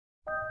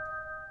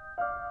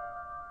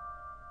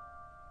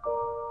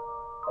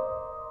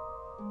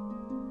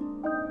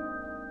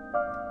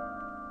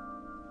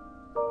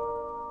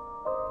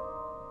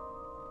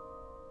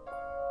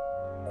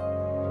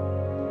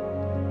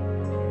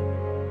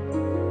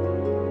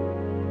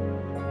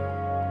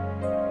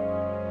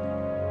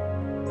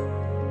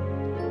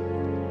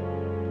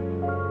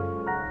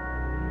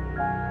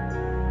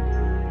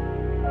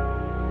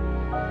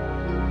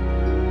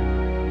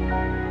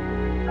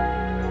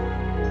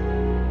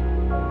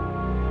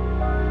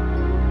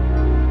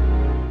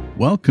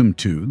Welcome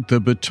to The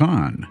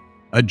Baton,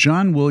 a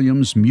John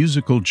Williams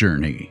musical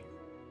journey.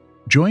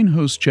 Join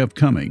host Jeff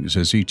Commings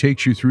as he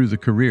takes you through the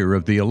career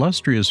of the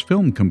illustrious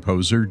film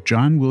composer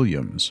John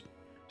Williams,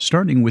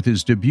 starting with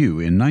his debut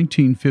in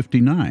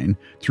 1959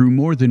 through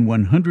more than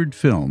 100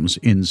 films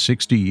in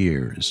 60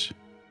 years.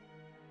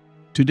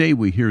 Today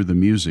we hear the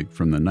music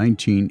from the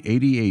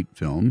 1988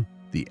 film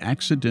The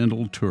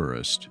Accidental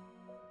Tourist.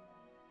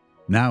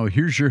 Now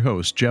here's your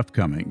host, Jeff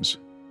Commings.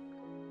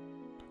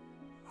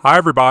 Hi,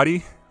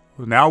 everybody.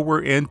 Now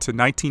we're into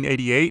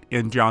 1988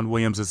 in John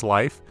Williams'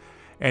 life,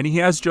 and he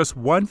has just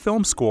one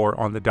film score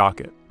on the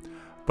docket.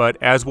 But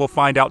as we'll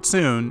find out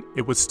soon,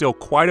 it was still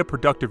quite a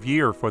productive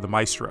year for the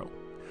maestro.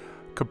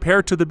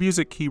 Compared to the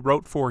music he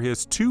wrote for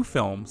his two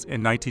films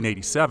in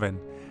 1987,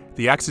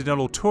 The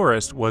Accidental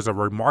Tourist was a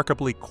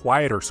remarkably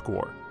quieter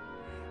score.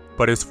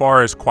 But as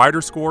far as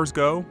quieter scores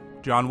go,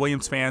 John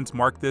Williams fans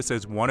mark this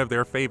as one of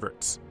their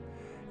favorites.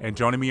 And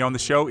joining me on the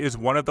show is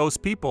one of those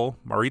people,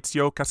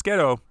 Maurizio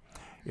Caschetto.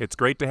 It's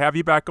great to have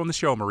you back on the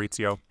show,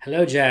 Maurizio.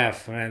 Hello,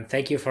 Jeff, and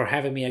thank you for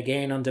having me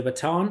again on The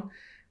Baton.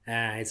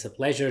 It's a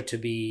pleasure to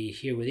be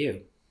here with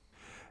you.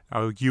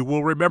 You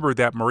will remember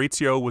that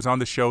Maurizio was on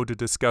the show to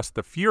discuss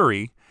The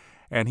Fury,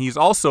 and he's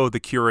also the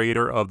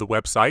curator of the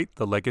website,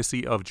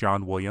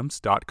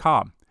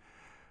 thelegacyofjohnwilliams.com.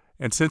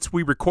 And since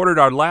we recorded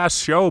our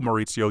last show,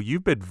 Maurizio,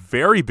 you've been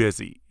very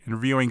busy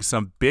interviewing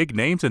some big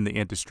names in the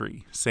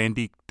industry: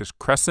 Sandy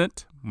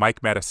Crescent,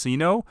 Mike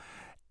Matessino,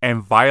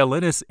 and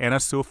violinist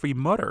Anna-Sophie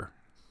Mutter.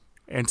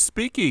 And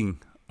speaking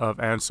of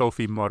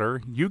Anna-Sophie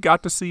Mutter, you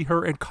got to see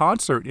her in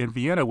concert in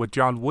Vienna with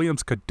John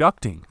Williams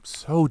conducting.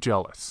 So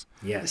jealous.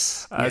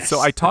 Yes. So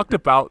I talked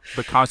about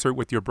the concert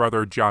with your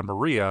brother John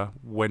Maria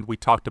when we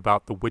talked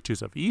about The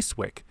Witches of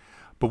Eastwick.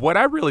 But what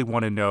I really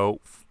want to know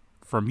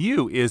from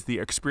you is the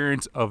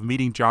experience of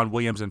meeting John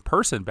Williams in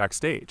person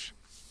backstage.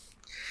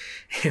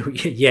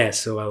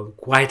 Yes, so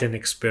quite an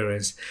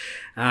experience.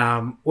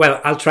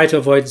 I'll try to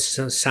avoid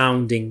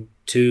sounding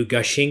too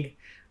gushing,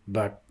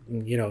 but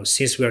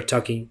since we are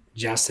talking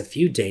just a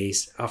few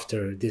days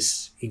after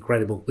this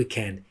incredible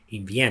weekend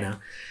in Vienna,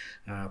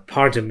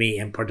 pardon me,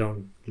 and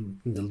pardon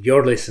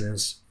your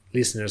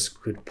listeners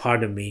could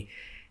pardon me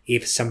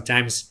if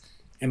sometimes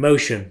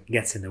emotion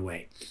gets in the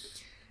way.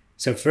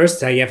 So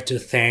first I have to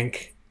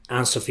thank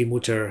Anne-Sophie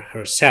Mutter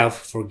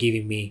herself for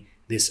giving me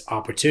this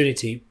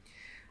opportunity,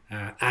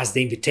 as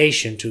the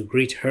invitation to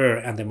greet her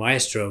and the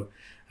maestro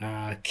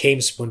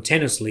came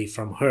spontaneously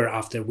from her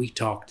after we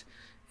talked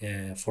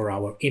for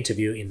our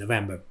interview in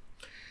November.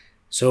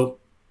 So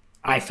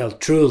I felt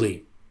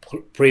truly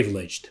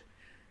privileged.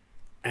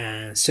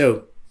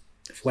 So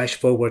flash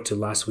forward to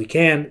last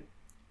weekend,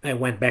 I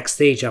went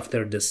backstage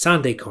after the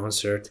Sunday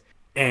concert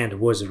and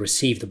was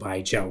received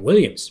by John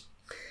Williams.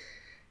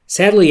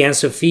 Sadly,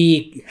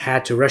 Anne-Sophie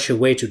had to rush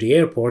away to the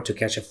airport to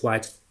catch a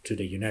flight to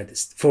the United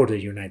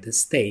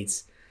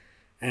States.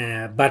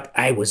 But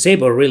I was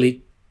able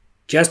really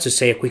just to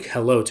say a quick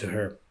hello to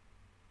her.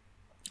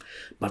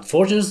 But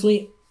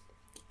fortunately,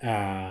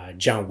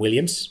 John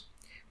Williams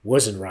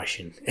wasn't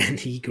Russian, and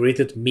he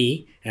greeted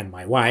me and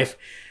my wife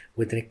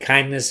with the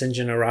kindness and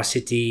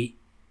generosity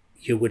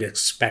you would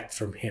expect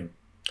from him.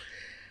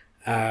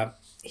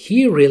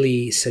 He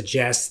really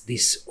suggests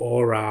this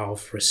aura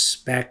of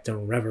respect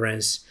and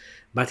reverence,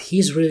 but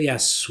he's really a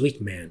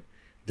sweet man.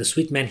 The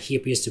sweet man he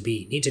appears to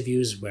be in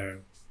interviews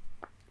where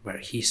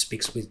he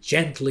speaks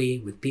gently,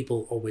 with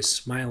people always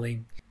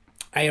smiling.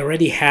 I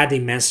already had the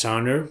immense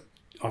honor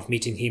of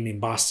meeting him in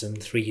Boston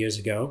 3 years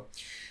ago,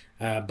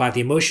 but the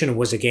emotion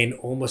was again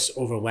almost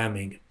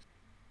overwhelming.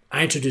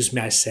 I introduced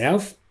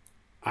myself.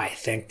 I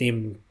thanked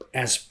him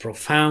as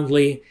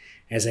profoundly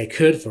as I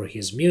could for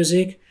his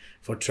music,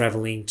 for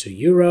traveling to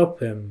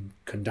Europe and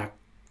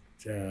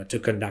to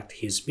conduct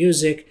his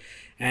music,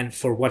 and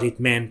for what it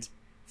meant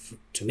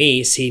to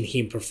me seeing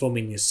him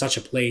performing in such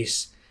a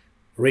place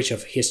rich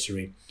of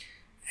history.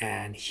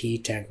 And he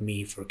thanked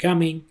me for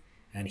coming,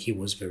 and he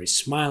was very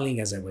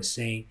smiling, as I was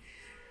saying.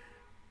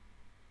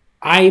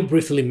 I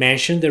briefly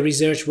mentioned the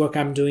research work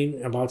I'm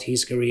doing about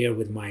his career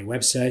with my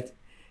website,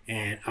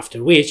 and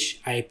after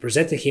which I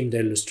presented him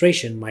the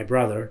illustration my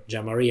brother,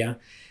 John Maria,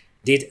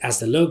 did as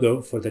the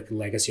logo for the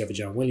legacy of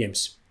John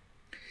Williams.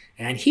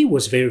 And he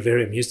was very,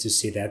 very amused to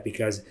see that,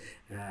 because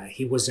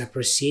he was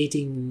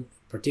appreciating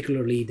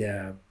particularly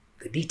the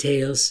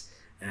details,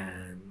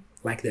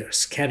 like the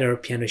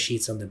scattered piano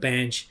sheets on the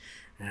bench,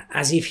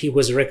 as if he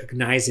was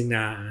recognizing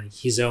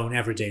his own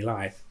everyday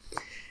life.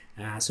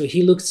 So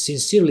he looked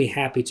sincerely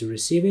happy to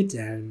receive it,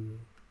 and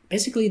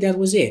basically that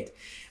was it.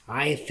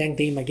 I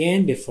thanked him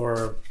again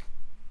before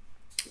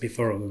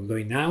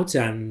going out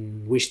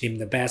and wished him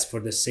the best for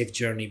the safe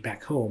journey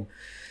back home.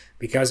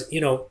 Because,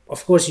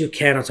 of course you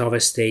cannot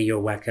overstay your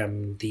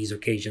welcome these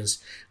occasions.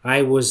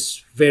 I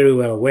was very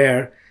well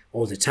aware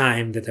all the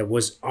time that I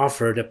was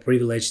offered a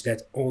privilege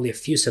that only a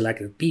few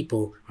selected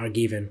people are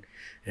given,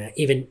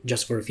 even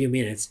just for a few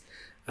minutes.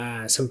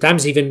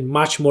 Sometimes even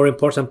much more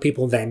important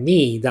people than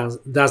me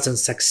doesn't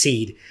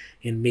succeed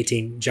in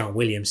meeting John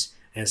Williams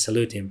and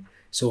salute him.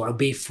 So I'll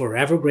be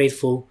forever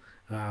grateful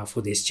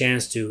for this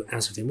chance to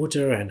Anne-Sophie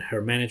Mutter and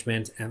her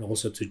management, and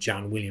also to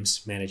John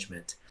Williams'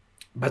 management.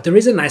 But there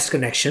is a nice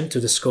connection to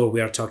the score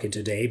we are talking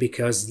today,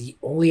 because the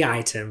only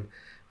item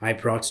I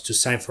brought to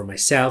sign for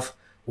myself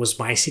was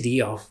my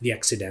CD of The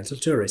Accidental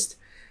Tourist.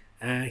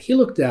 He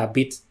looked a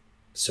bit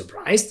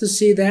surprised to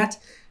see that,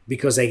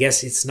 because I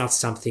guess it's not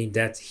something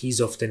that he's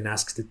often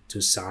asked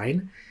to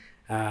sign.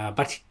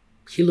 But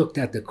he looked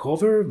at the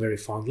cover very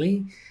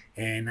fondly,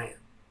 and I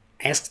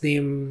asked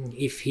him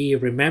if he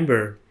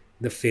remembered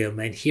the film,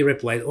 and he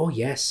replied, "Oh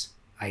yes,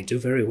 I do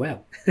very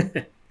well."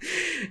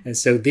 And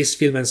so this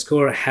film and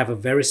score have a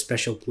very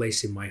special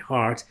place in my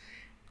heart,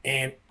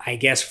 and I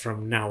guess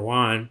from now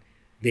on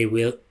they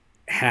will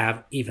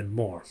have even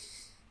more.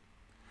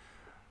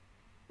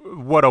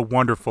 What a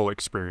wonderful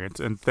experience,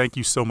 and thank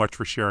you so much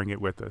for sharing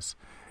it with us.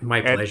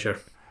 My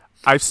pleasure.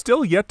 I've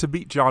still yet to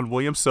meet John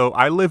Williams, so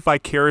I live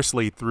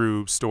vicariously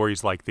through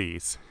stories like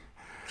these.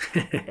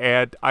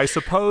 And I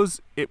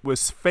suppose it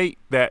was fate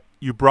that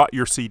you brought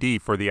your CD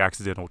for The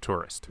Accidental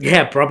Tourist.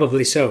 Yeah,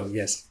 probably so,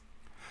 yes.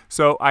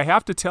 So I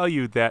have to tell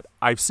you that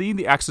I've seen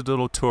The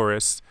Accidental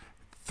Tourist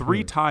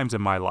 3 times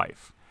in my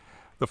life.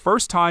 The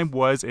first time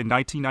was in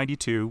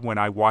 1992 when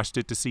I watched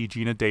it to see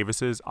Gina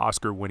Davis's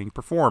Oscar-winning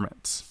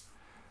performance.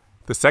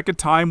 The second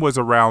time was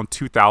around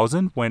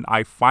 2000 when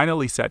I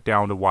finally sat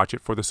down to watch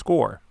it for the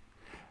score.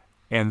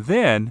 And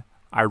then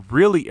I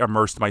really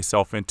immersed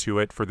myself into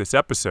it for this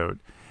episode.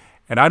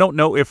 And I don't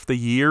know if the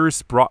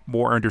years brought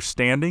more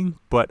understanding,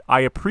 but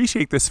I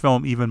appreciate this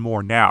film even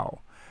more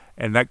now.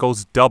 And that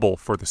goes double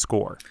for the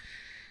score.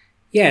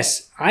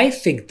 Yes, I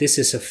think this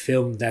is a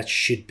film that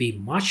should be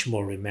much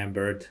more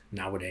remembered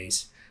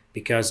nowadays,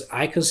 because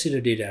I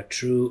considered it a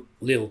true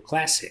little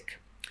classic.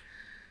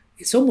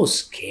 It's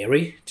almost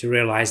scary to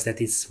realize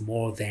that it's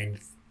more than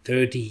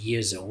 30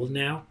 years old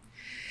now.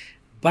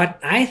 But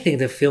I think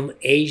the film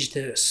aged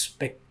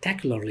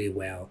spectacularly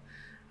well.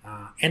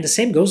 And the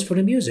same goes for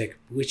the music,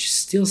 which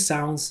still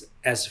sounds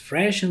as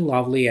fresh and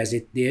lovely as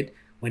it did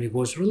when it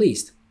was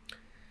released.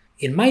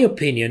 In my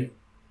opinion,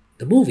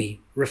 the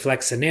movie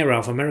reflects an era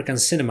of American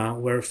cinema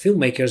where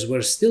filmmakers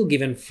were still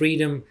given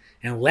freedom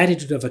and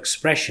latitude of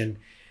expression,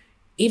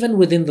 even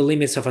within the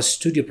limits of a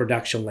studio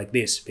production like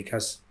this,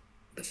 because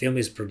the film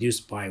is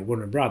produced by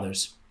Warner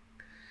Brothers.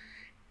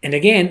 And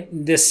again,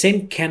 the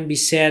same can be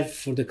said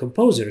for the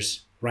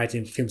composers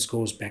writing film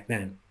scores back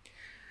then.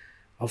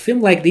 A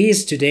film like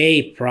this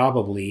today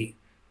probably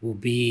will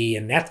be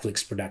a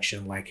Netflix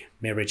production like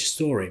Marriage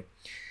Story,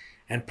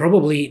 and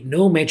probably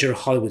no major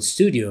Hollywood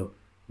studio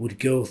would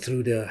go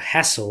through the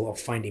hassle of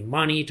finding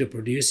money to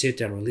produce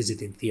it and release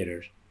it in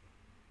theaters.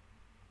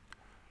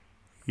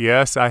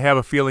 Yes, I have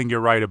a feeling you're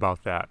right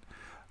about that.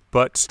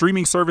 But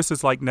streaming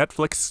services like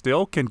Netflix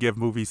still can give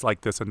movies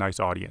like this a nice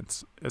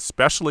audience,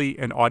 especially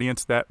an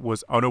audience that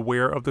was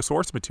unaware of the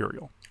source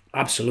material.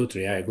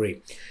 Absolutely, I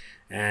agree.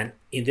 And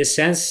in this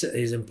sense, it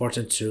is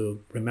important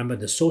to remember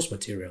the source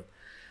material.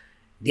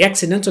 The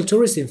Accidental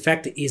Tourist, in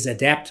fact, is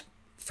adapted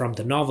from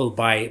the novel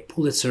by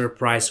Pulitzer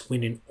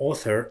Prize-winning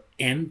author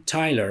Ann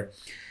Tyler.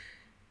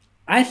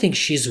 I think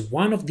she's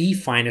one of the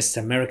finest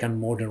American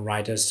modern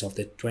writers of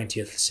the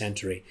 20th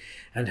century,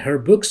 and her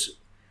books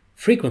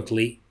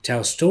frequently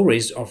tell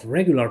stories of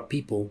regular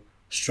people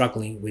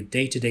struggling with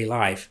day-to-day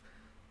life,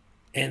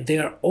 and they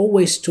are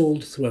always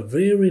told through a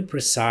very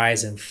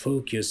precise and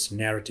focused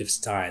narrative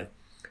style,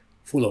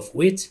 full of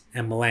wit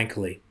and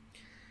melancholy,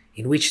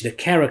 in which the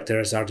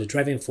characters are the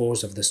driving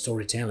force of the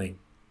storytelling.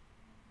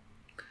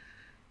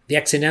 The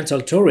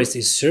Accidental Tourist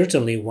is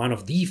certainly one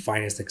of the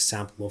finest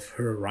examples of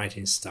her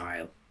writing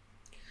style.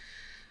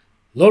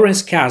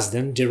 Lawrence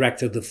Kasdan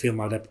directed the film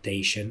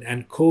adaptation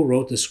and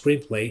co-wrote the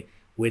screenplay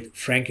with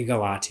Frank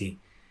Galati.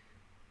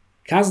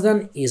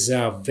 Kasdan is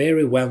a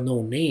very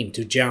well-known name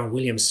to John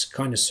Williams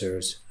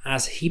connoisseurs,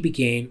 as he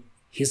began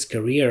his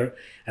career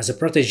as a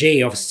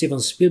protege of Steven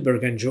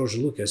Spielberg and George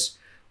Lucas,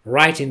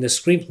 writing the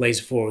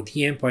screenplays for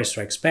The Empire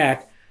Strikes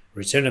Back,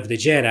 Return of the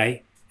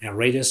Jedi, and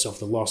Raiders of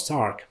the Lost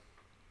Ark.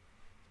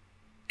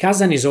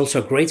 Kasdan is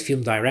also a great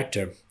film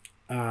director.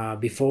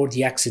 Before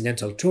The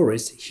Accidental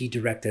Tourist, he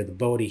directed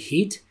Body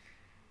Heat,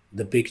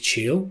 The Big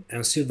Chill,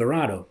 and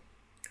Silverado.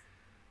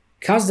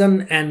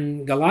 Kasdan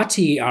and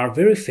Galati are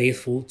very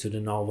faithful to the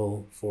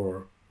novel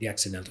for The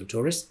Accidental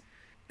Tourist,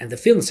 and the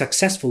film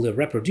successfully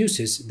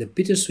reproduces the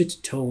bittersweet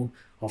tone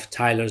of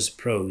Tyler's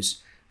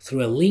prose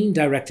through a lean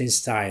directing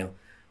style,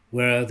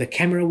 where the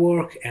camera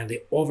work and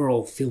the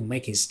overall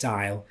filmmaking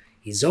style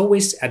is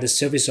always at the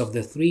service of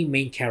the 3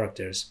 main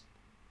characters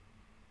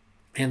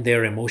and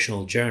their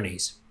emotional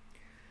journeys.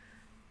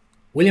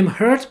 William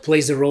Hurt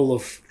plays the role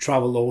of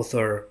travel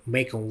author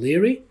Macon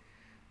Leary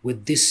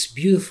with this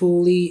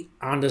beautifully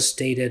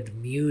understated,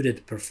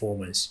 muted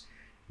performance,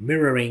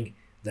 mirroring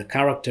the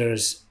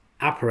character's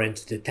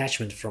apparent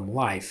detachment from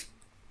life.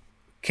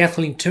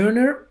 Kathleen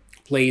Turner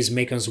plays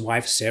Macon's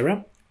wife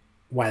Sarah,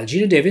 while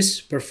Gina Davis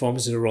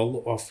performs the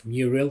role of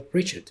Muriel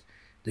Pritchett,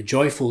 the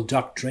joyful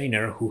dog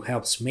trainer who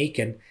helps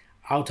Macon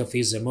out of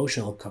his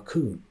emotional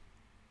cocoon.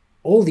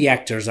 All the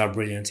actors are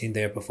brilliant in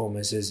their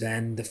performances,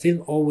 and the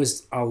film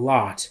owes a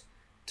lot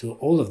to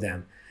all of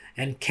them,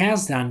 and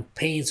Kasdan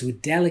paints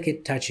with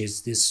delicate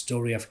touches this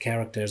story of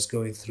characters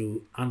going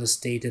through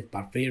understated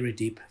but very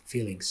deep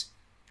feelings.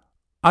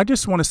 I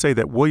just want to say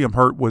that William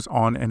Hurt was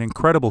on an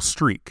incredible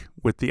streak,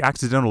 with The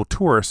Accidental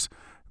Tourist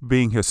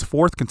being his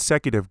fourth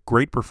consecutive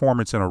great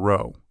performance in a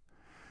row.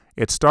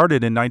 It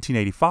started in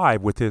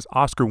 1985 with his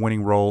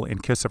Oscar-winning role in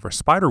Kiss of a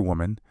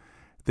Spider-Woman,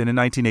 then in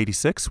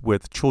 1986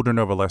 with Children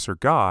of a Lesser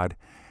God,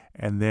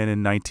 and then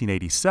in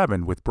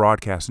 1987 with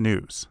Broadcast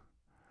News.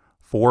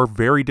 4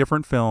 very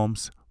different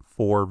films,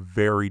 4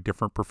 very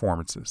different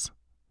performances.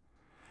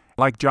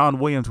 Like John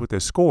Williams with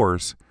his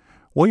scores,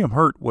 William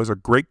Hurt was a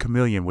great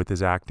chameleon with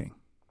his acting.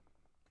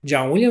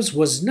 John Williams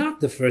was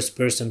not the first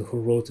person who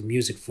wrote the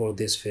music for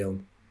this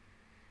film.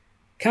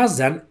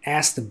 Kasdan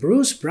asked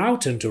Bruce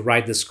Broughton to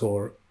write the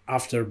score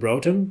after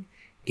Broughton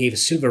gave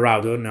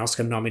Silverado an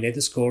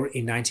Oscar-nominated score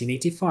in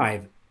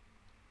 1985.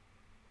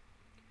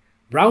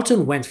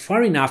 Broughton went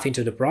far enough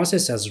into the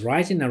process as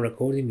writing and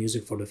recording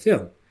music for the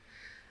film.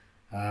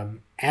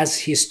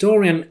 As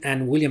historian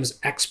and Williams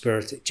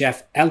expert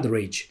Jeff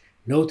Eldridge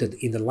noted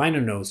in the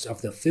liner notes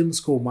of the Film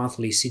Score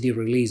Monthly CD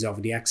release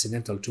of The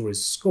Accidental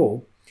Tourist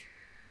score,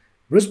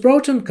 Bruce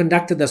Broughton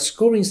conducted a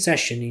scoring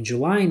session in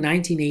July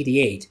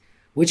 1988,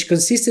 which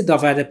consisted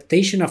of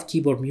adaptation of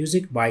keyboard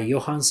music by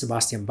Johann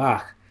Sebastian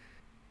Bach,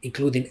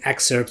 including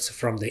excerpts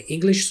from the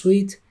English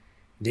Suite,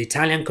 the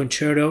Italian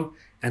Concerto,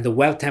 and the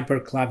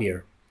Well-Tempered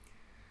Clavier.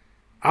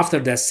 After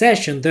that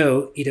session,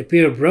 though, it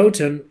appeared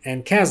Broughton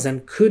and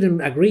Kasdan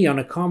couldn't agree on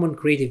a common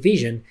creative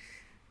vision,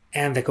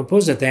 and the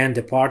composer then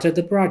departed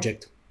the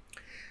project.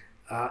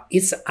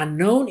 It's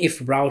unknown if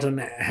Broughton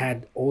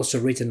had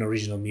also written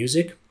original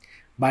music,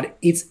 but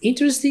it's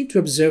interesting to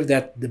observe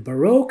that the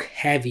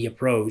Baroque-heavy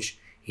approach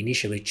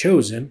initially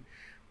chosen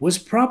was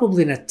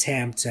probably an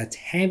attempt at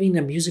having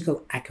a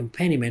musical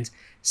accompaniment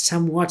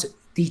somewhat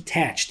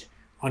detached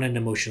on an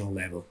emotional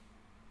level.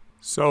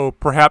 So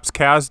perhaps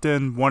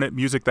Kasdan wanted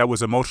music that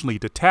was emotionally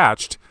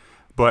detached,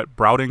 but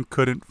Broughton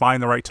couldn't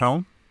find the right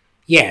tone?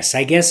 Yes,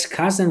 I guess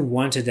Kasdan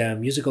wanted a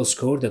musical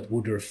score that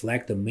would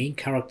reflect the main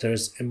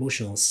character's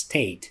emotional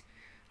state,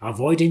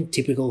 avoiding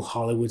typical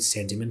Hollywood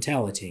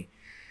sentimentality.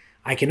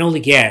 I can only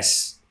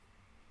guess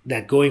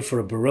that going for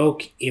a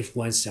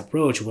Baroque-influenced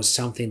approach was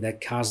something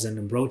that Kasdan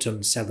and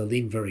Broughton settled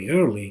in very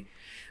early,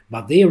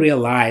 but they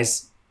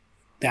realized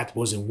that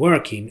wasn't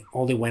working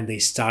only when they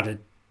started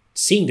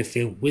seeing the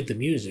film with the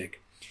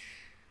music.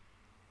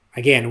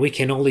 Again, we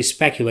can only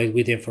speculate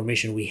with the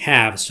information we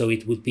have, so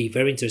it would be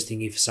very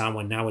interesting if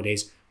someone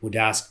nowadays would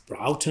ask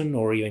Broughton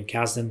or even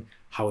Kasdan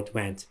how it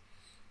went.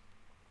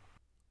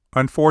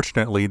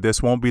 Unfortunately,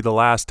 this won't be the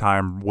last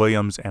time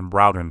Williams and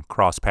Broughton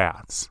cross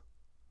paths.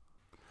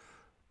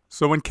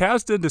 So when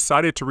Kasdan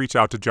decided to reach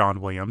out to John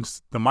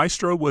Williams, the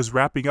maestro was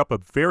wrapping up a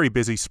very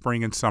busy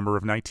spring and summer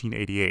of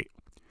 1988.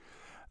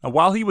 And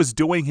while he was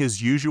doing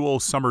his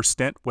usual summer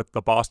stint with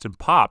the Boston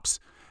Pops,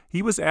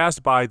 he was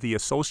asked by the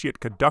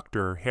associate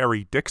conductor,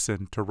 Harry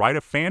Dixon, to write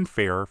a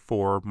fanfare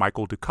for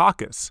Michael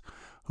Dukakis,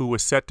 who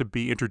was set to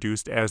be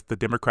introduced as the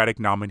Democratic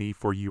nominee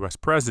for U.S.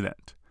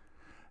 president.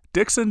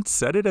 Dixon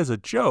said it as a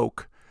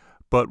joke,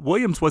 but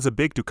Williams was a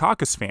big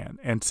Dukakis fan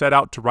and set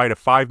out to write a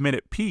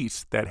 5-minute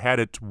piece that had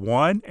its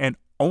one and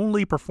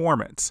only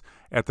performance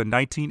at the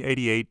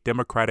 1988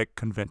 Democratic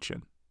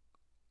Convention.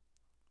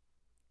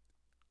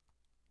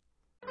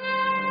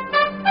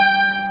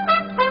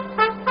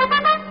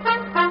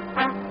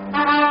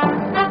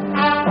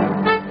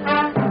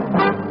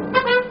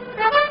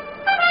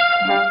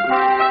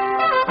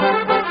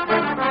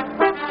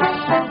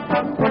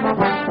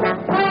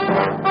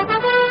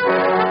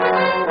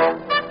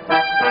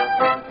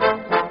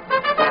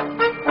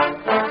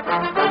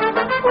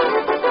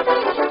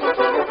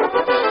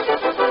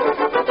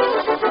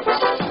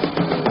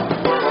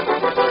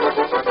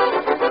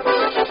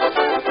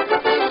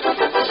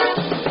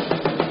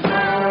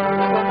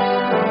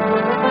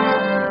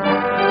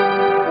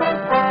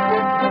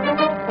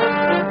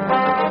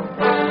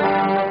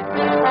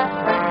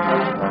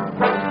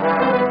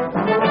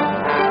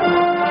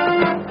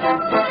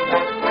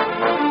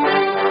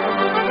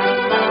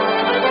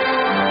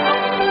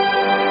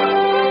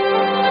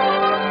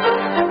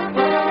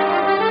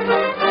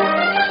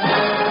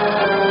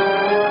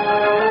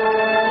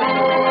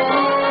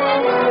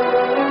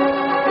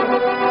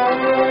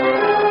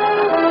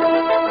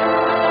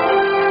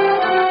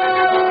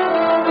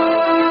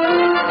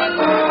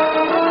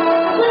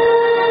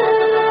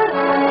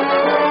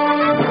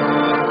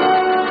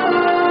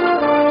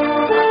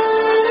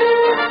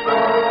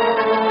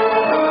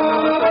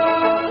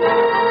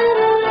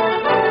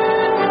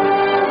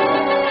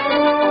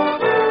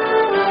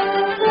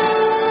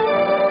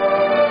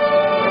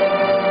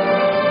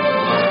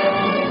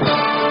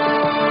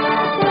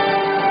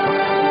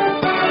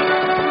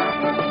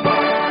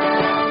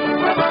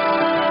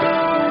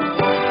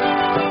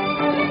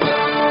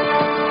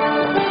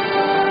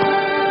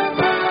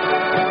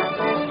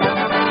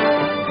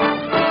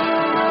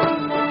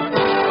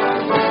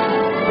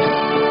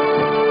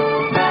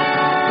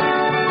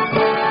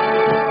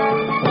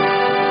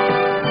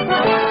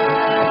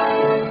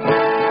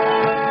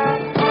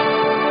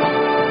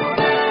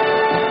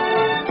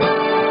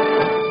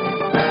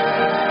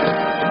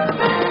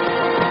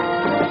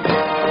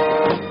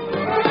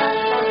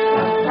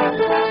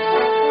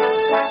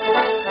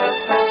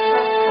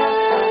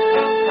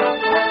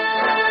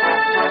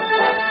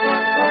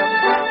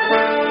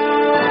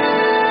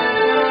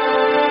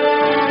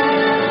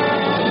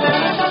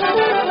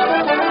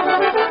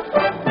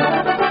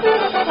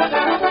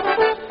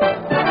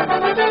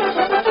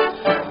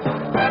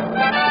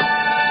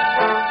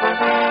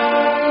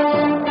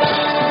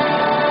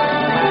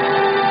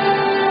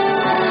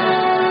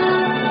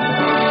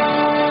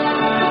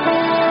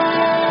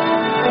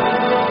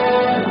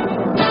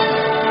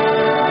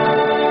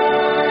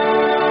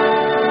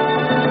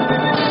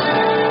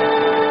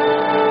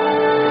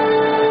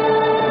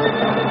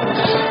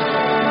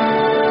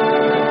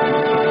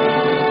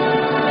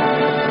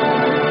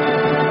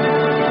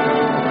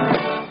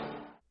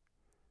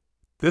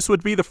 This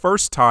would be the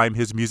first time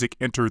his music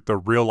entered the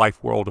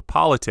real-life world of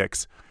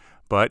politics,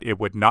 but it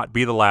would not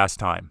be the last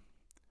time.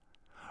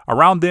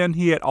 Around then,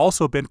 he had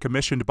also been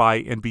commissioned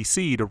by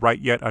NBC to write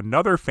yet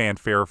another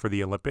fanfare for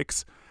the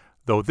Olympics,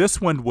 though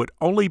this one would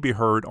only be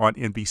heard on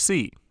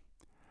NBC.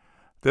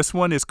 This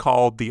one is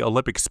called The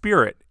Olympic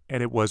Spirit,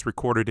 and it was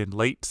recorded in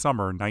late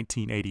summer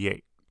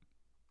 1988.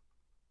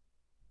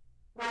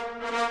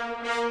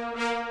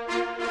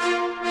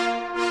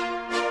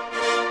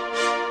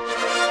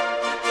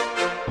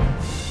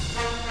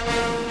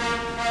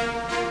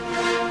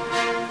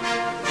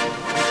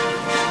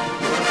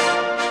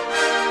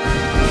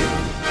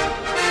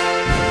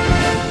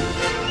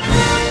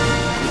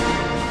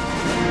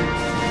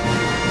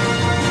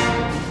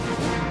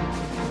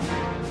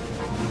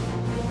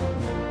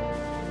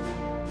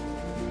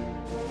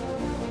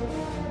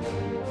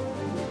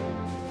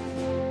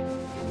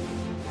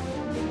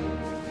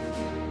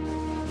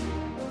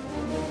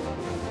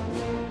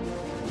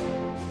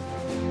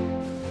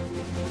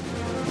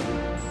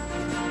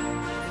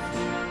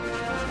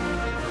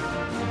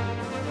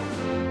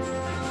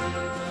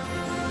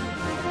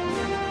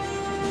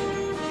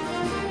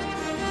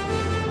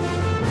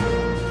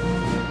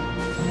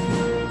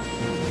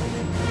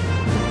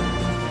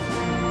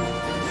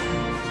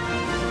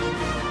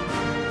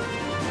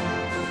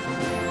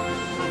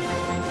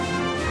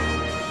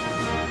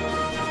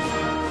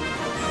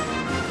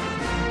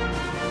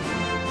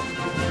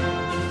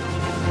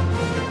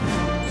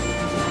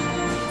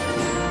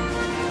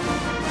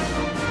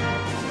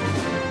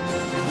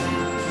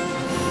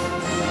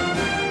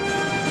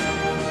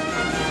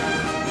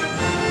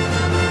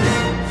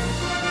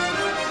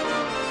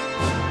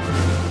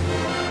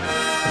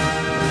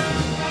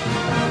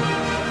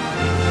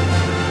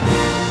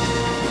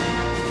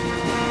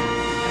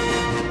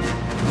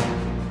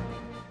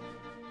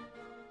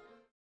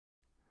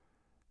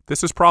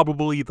 This is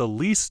probably the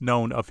least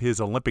known of his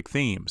Olympic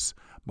themes,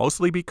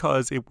 mostly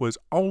because it was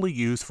only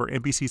used for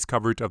NBC's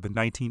coverage of the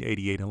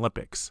 1988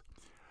 Olympics.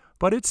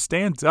 But it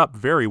stands up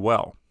very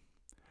well.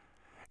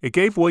 It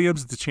gave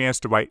Williams the chance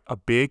to write a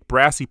big,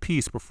 brassy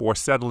piece before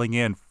settling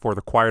in for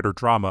the quieter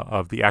drama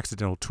of The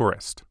Accidental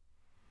Tourist.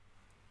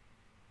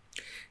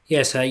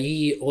 Yes,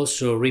 he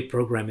also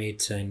reprogrammed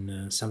it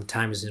and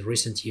sometimes in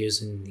recent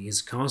years in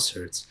his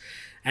concerts.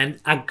 And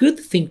a good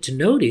thing to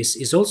notice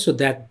is also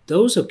that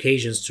those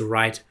occasions to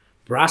write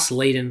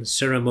brass-laden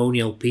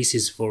ceremonial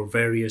pieces for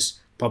various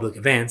public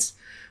events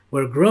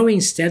were growing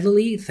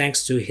steadily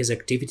thanks to his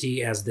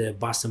activity as the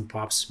Boston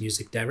Pops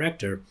music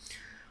director.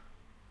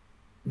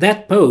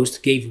 That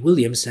post gave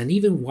Williams an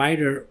even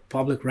wider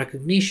public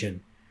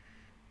recognition.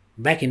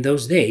 Back in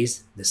those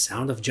days, the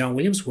sound of John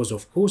Williams was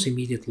of course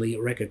immediately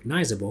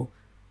recognizable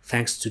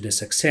thanks to the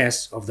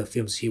success of the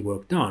films he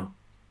worked on.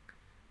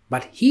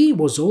 But he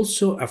was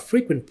also a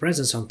frequent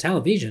presence on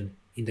television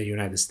in the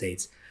United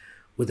States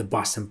with the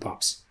Boston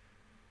Pops,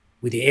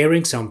 with the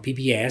airings on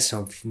PBS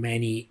of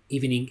many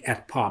Evening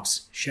at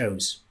Pops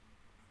shows.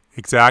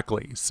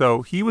 Exactly.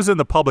 So he was in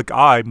the public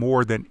eye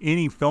more than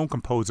any film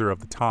composer of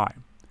the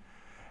time.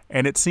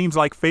 And it seems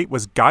like fate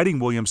was guiding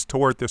Williams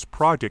toward this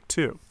project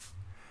too.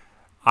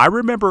 I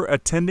remember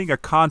attending a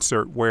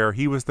concert where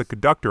he was the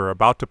conductor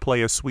about to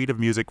play a suite of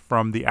music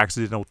from The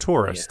Accidental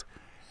Tourist,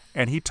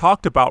 and he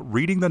talked about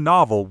reading the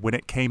novel when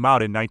it came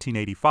out in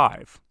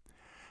 1985.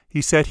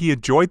 He said he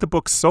enjoyed the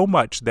book so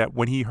much that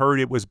when he heard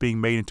it was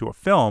being made into a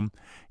film,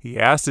 he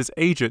asked his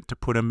agent to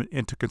put him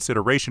into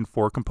consideration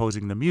for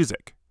composing the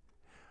music.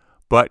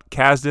 But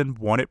Kasdan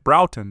wanted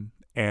Broughton,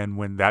 and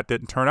when that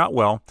didn't turn out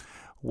well,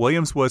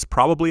 Williams was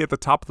probably at the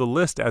top of the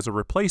list as a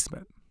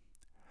replacement.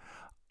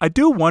 I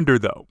do wonder,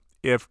 though,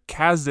 if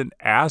Kasdan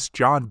asked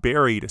John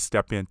Barry to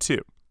step in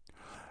too.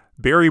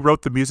 Barry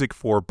wrote the music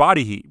for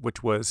Body Heat,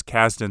 which was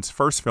Kasdan's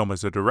first film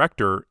as a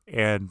director,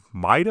 and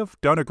might have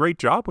done a great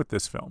job with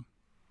this film.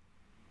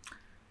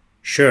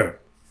 Sure.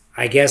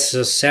 I guess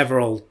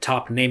several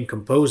top-name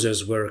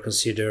composers were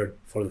considered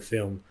for the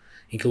film,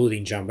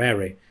 including John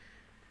Barry.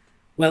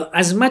 Well,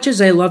 as much as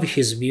I love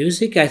his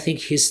music, I think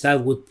his style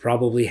would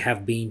probably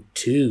have been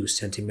too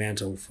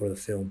sentimental for the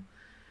film.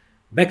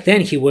 Back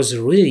then, he was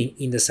reeling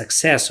in the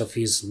success of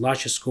his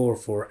lush score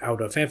for Out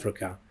of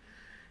Africa,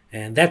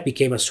 and that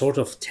became a sort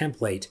of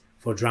template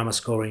for drama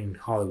scoring in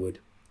Hollywood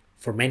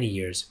for many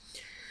years.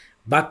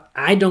 But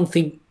I don't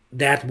think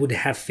that would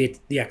have fit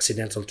The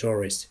Accidental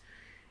Tourist.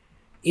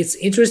 It's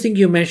interesting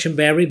you mention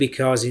Barry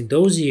because in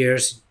those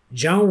years,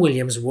 John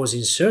Williams was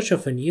in search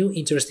of a new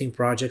interesting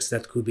projects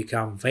that could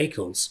become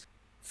vehicles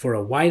for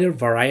a wider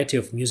variety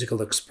of musical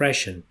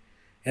expression,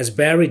 as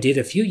Barry did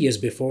a few years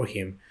before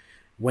him,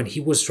 when he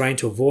was trying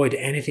to avoid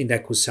anything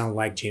that could sound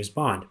like James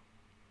Bond.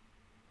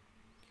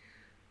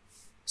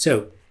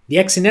 So, The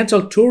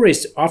Accidental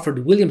Tourist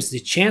offered Williams the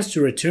chance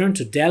to return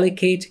to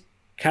delicate,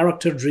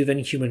 character-driven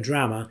human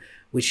drama,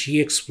 which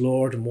he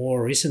explored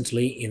more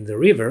recently in The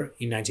River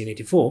in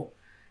 1984,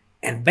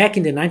 and back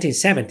in the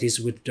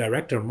 1970s with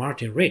director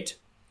Martin Ritt.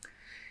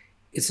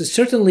 It's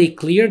certainly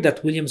clear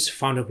that Williams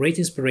found a great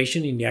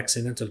inspiration in The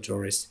Accidental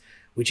Tourist,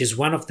 which is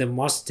one of the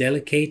most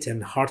delicate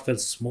and heartfelt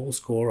small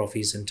score of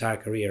his entire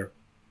career.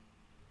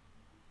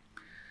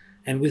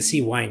 And we'll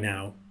see why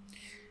now.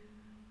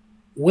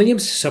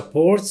 Williams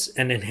supports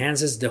and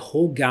enhances the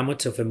whole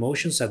gamut of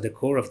emotions at the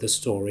core of the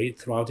story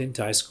throughout the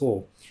entire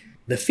score.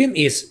 The film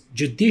is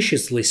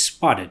judiciously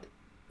spotted,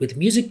 with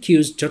music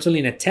cues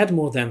totaling a tad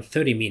more than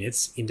 30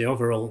 minutes in the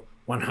overall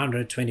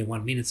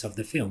 121 minutes of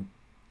the film.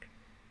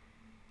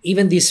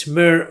 Even this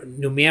mere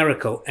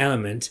numerical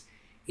element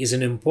is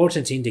an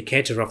important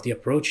indicator of the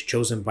approach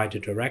chosen by the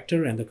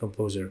director and the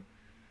composer.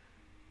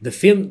 The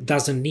film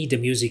doesn't need the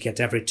music at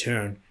every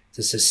turn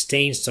to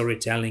sustain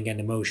storytelling and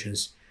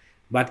emotions,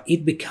 but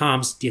it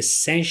becomes the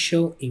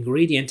essential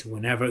ingredient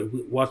whenever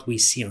what we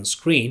see on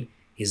screen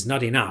is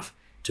not enough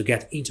to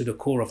get into the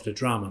core of the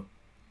drama.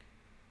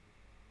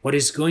 What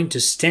is going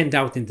to stand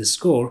out in the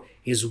score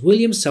is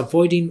Williams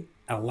avoiding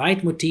a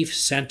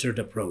leitmotif-centered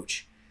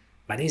approach,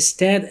 but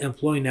instead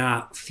employing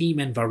a theme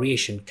and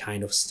variation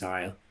kind of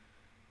style.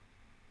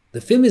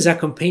 The film is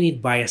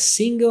accompanied by a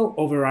single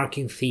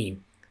overarching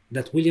theme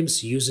that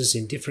Williams uses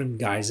in different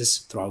guises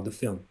throughout the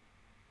film.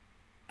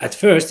 At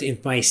first,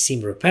 it might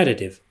seem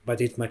repetitive,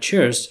 but it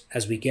matures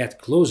as we get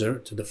closer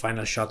to the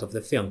final shot of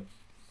the film.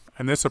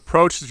 And this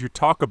approach that you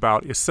talk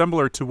about is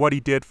similar to what he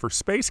did for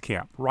Space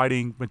Camp,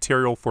 writing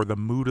material for the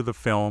mood of the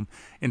film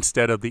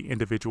instead of the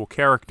individual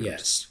characters.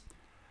 Yes.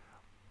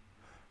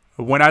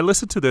 When I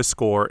listen to this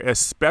score,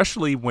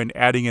 especially when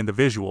adding in the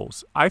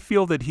visuals, I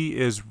feel that he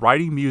is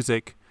writing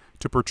music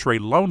to portray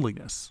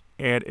loneliness,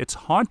 and it's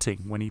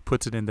haunting when he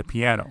puts it in the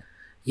piano.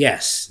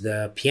 Yes,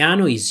 the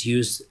piano is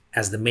used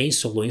as the main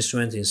solo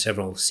instrument in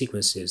several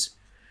sequences,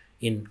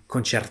 in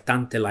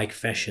concertante-like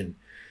fashion,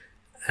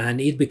 and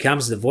it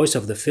becomes the voice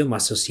of the film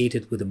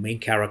associated with the main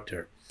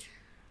character.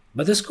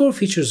 But the score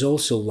features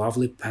also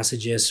lovely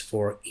passages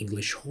for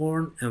English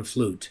horn and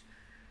flute,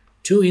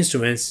 two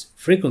instruments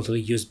frequently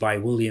used by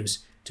Williams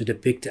to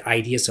depict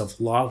ideas of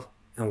love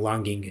and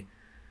longing.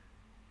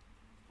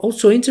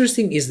 Also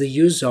interesting is the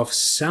use of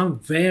some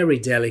very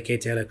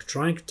delicate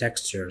electronic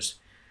textures,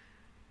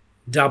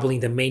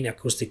 doubling the main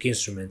acoustic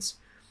instruments,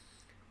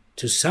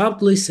 to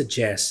subtly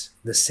suggest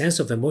the sense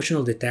of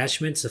emotional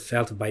detachment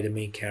felt by the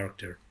main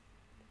character.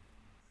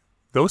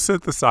 Those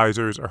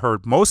synthesizers are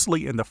heard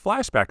mostly in the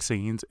flashback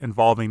scenes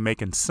involving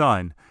Macon's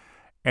son,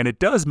 and it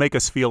does make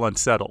us feel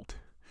unsettled.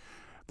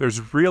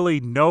 There's really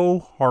no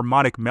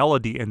harmonic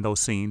melody in those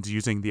scenes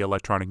using the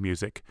electronic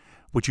music,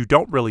 which you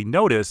don't really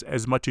notice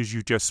as much as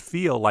you just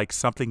feel like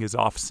something is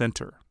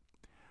off-center.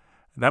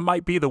 That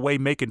might be the way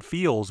Macon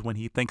feels when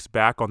he thinks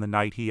back on the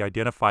night he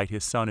identified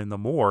his son in the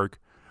morgue,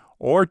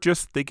 or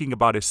just thinking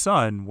about his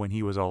son when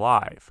he was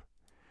alive.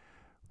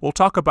 We'll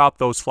talk about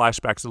those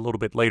flashbacks a little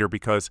bit later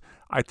because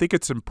I think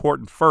it's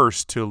important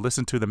first to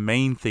listen to the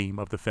main theme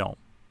of the film.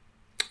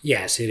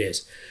 Yes, it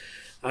is.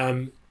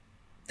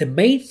 The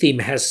main theme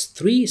has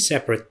three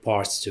separate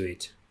parts to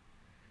it.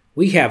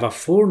 We have a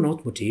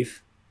four-note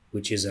motif,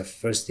 which is the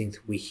first thing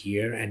we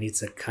hear, and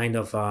it's a kind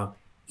of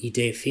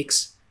idée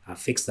fixe, a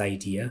fixed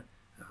idea,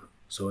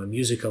 so a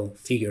musical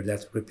figure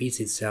that repeats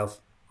itself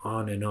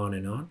on and on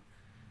and on.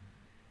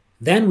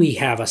 Then we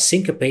have a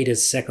syncopated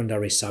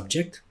secondary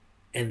subject,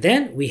 and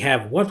then we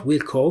have what we'll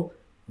call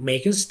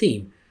Macon's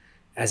theme,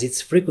 as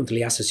it's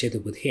frequently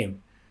associated with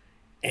him,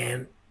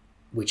 and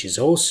which is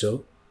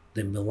also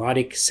the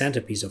melodic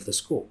centerpiece of the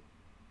score.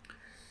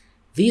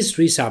 These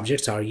three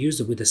subjects are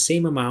used with the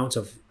same amount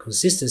of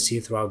consistency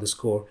throughout the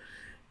score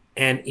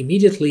and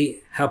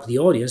immediately help the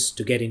audience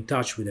to get in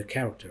touch with the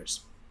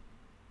characters.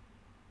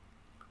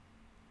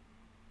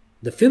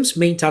 The film's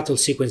main title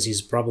sequence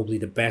is probably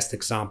the best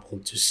example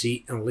to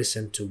see and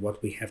listen to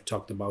what we have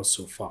talked about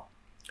so far.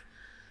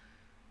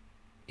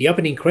 The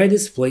opening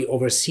credits play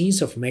over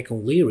scenes of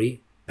Macon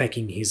Leary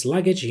packing his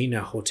luggage in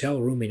a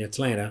hotel room in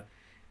Atlanta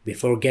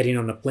before getting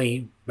on a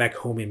plane back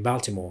home in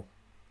Baltimore.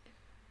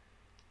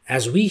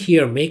 As we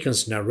hear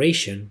Macon's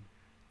narration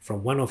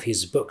from one of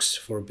his books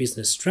for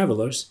business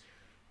travelers,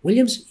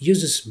 Williams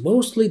uses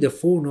mostly the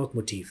four-note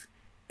motif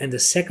and the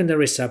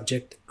secondary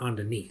subject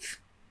underneath.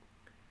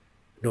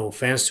 No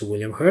offense to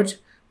William Hurt,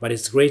 but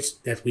it's great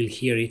that we'll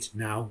hear it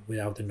now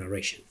without the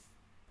narration.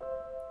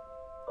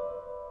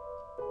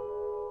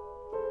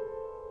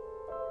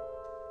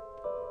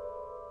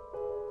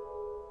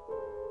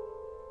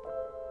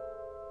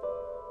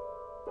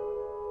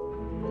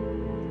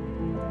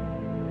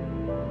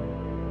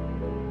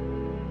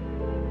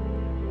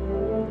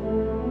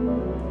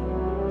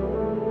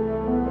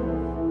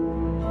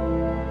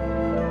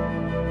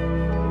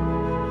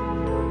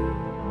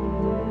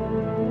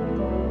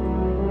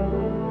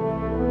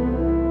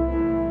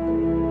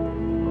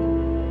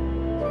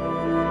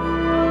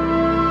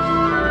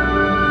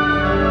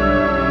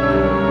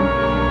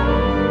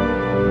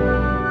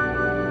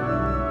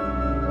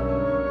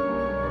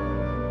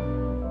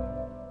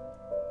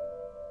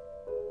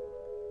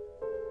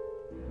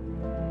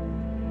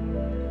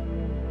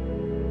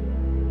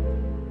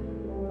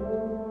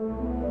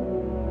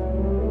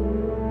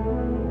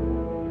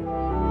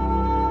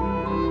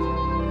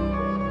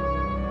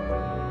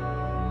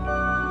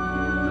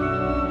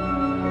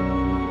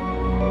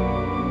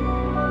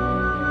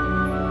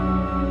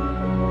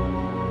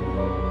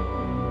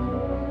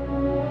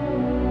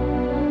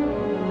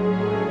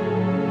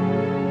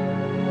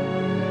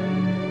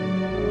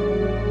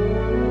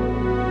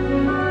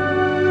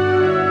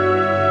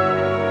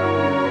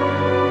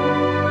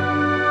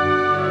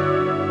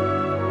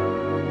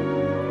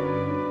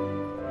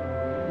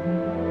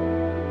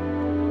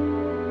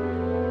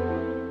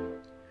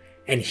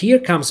 And here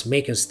comes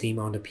Macon's theme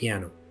on the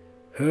piano,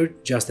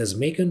 heard just as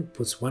Macon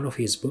puts one of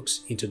his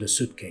books into the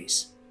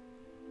suitcase.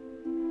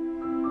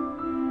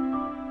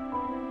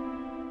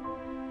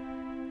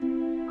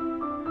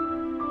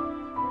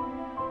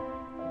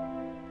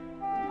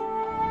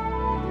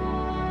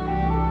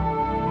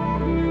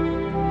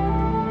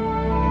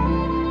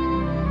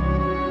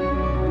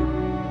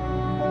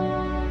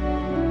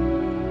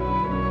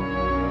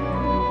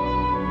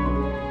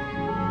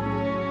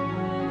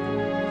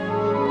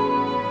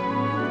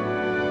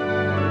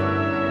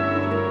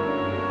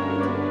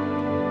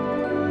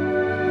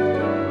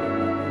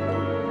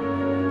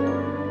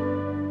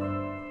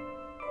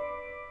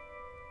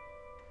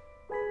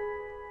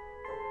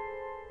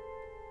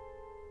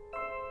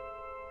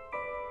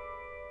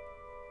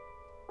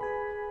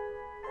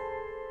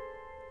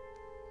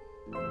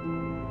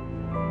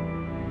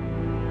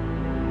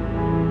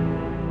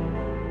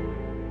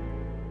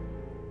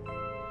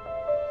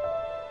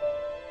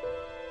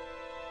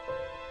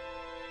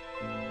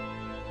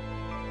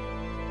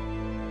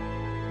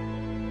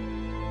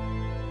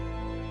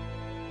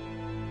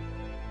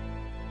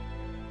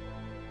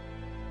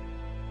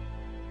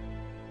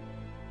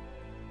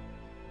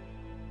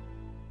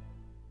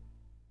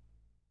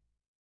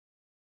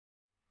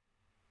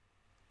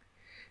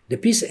 The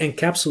piece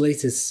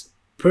encapsulates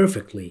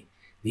perfectly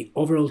the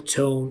overall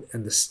tone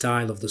and the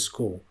style of the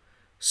score,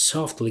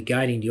 softly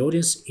guiding the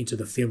audience into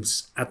the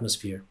film's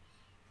atmosphere.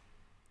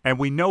 And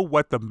we know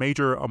what the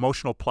major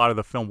emotional plot of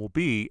the film will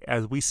be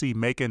as we see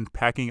Macon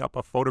packing up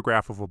a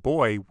photograph of a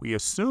boy we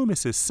assume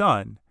is his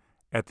son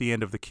at the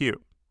end of the cue.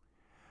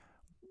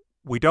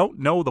 We don't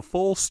know the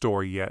full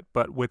story yet,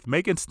 but with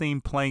Macon's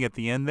theme playing at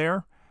the end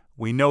there,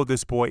 we know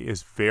this boy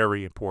is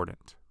very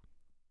important.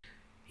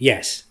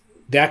 Yes,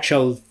 the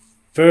actual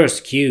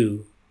first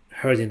cue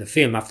heard in the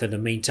film after the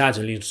main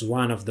title is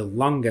one of the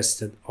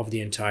longest of the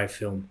entire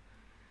film,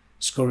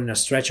 scoring a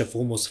stretch of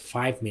almost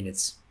 5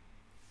 minutes.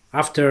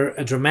 After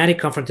a dramatic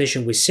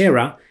confrontation with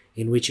Sarah,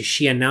 in which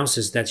she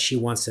announces that she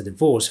wants a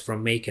divorce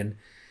from Macon,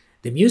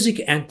 the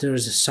music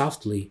enters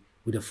softly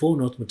with a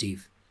 4-note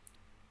motif,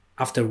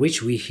 after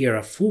which we hear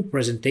a full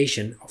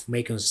presentation of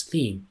Macon's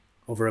theme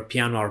over a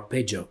piano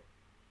arpeggio.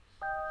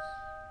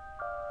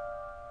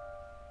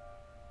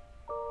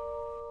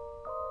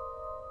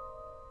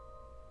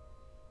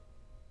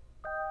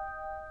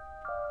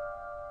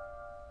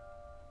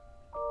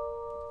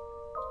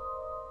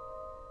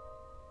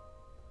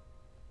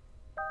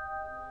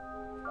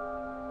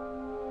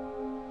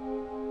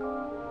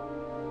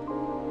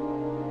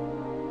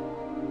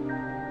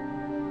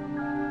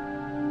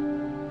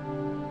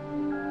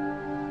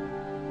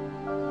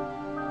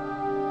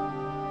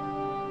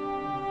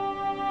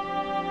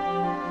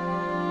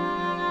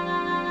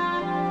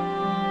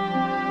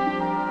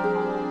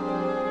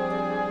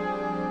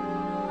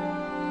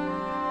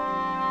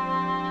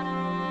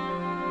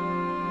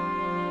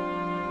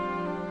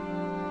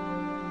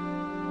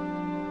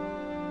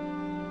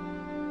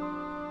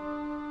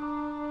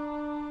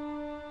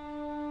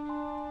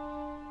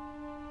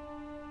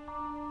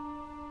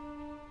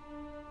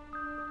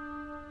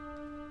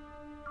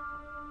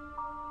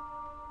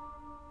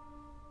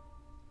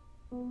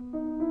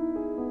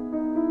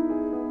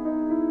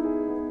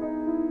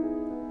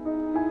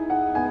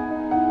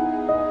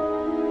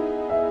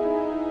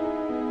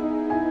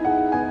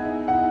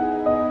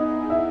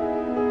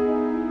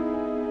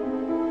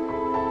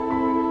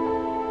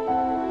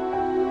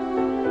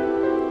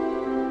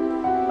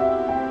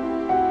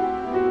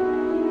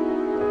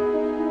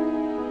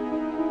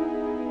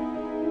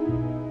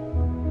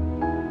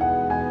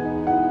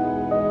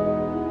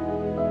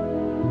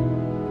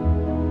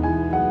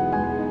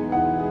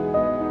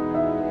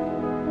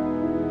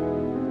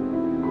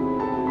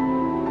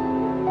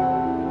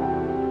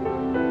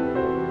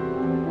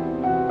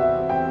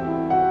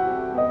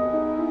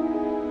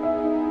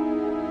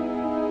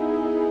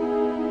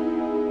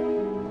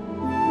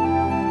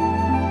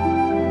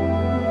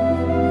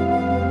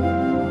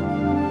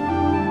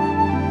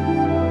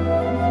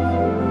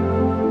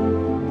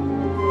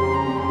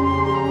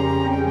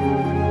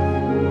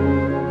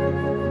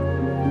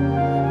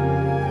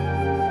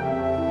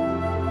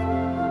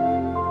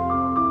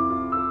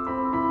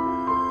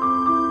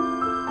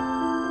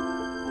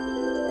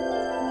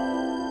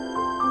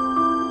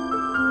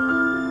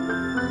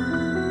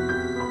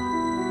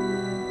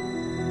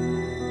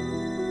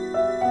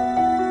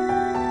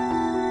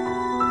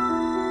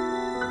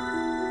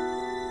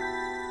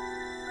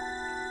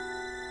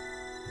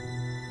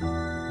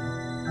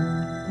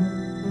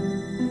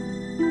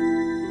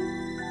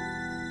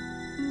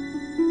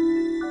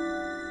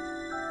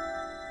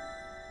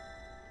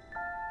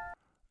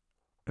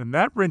 And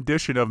that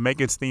rendition of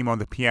Macon's theme on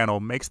the piano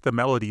makes the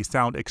melody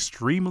sound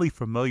extremely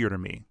familiar to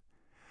me.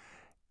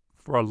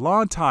 For a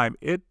long time,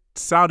 it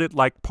sounded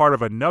like part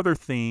of another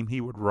theme he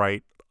would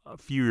write a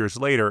few years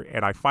later,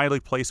 and I finally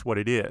placed what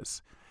it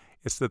is.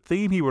 It's the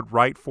theme he would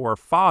write for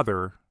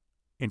Father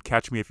in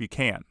Catch Me If You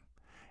Can.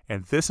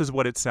 And this is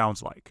what it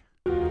sounds like.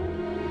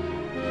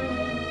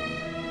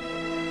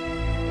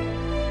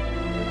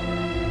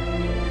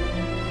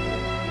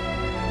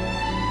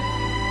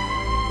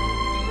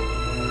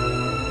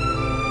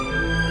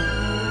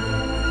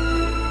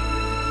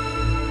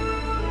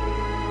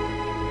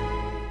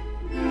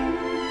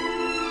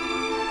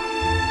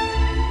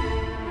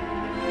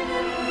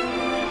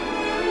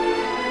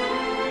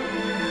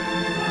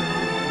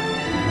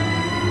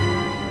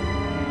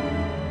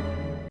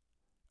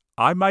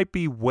 I might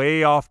be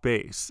way off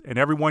base, and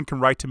everyone can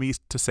write to me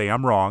to say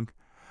I'm wrong,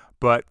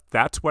 but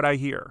that's what I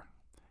hear.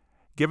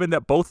 Given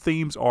that both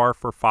themes are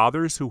for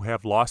fathers who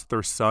have lost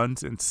their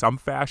sons in some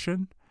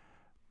fashion,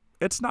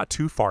 it's not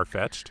too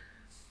far-fetched.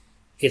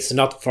 It's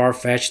not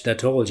far-fetched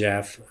at all,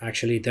 Jeff.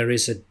 Actually, there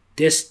is a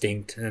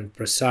distinct and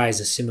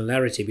precise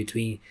similarity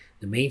between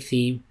the main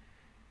theme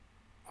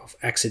of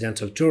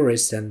Accidental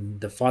Tourist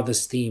and the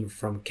father's theme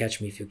from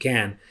Catch Me If You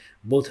Can,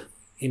 both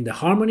in the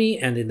harmony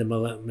and in the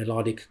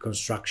melodic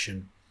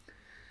construction.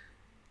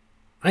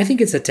 I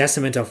think it's a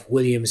testament of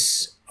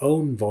Williams'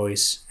 own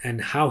voice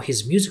and how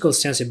his musical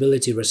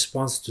sensibility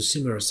responds to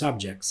similar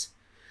subjects.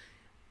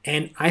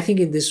 And I think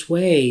in this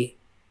way,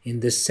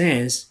 in this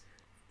sense,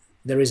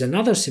 there is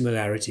another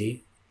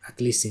similarity, at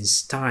least in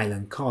style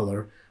and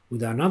color,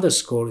 with another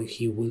score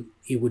he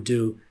would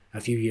do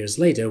a few years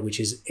later, which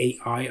is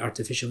AI,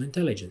 artificial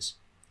intelligence.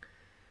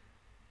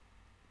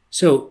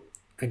 So,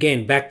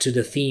 again, back to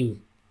the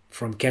theme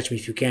from Catch Me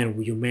If You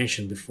Can, you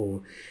mentioned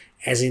before.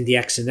 As in The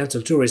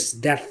Accidental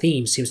Tourist, that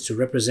theme seems to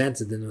represent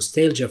the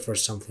nostalgia for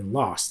something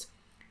lost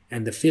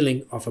and the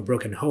feeling of a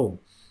broken home.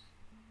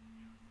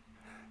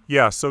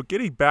 Yeah, so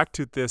getting back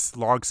to this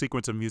long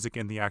sequence of music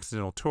in The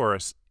Accidental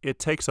Tourist, it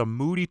takes a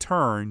moody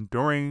turn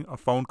during a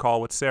phone call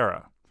with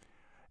Sarah.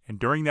 And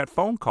during that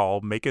phone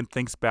call, Macon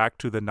thinks back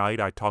to the night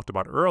I talked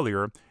about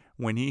earlier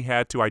when he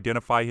had to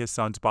identify his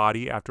son's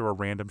body after a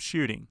random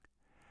shooting.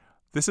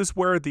 This is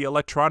where the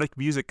electronic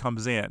music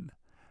comes in,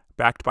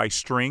 backed by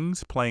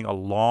strings playing a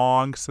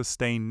long,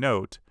 sustained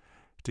note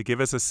to give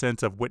us a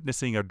sense of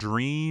witnessing a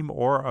dream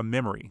or a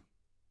memory.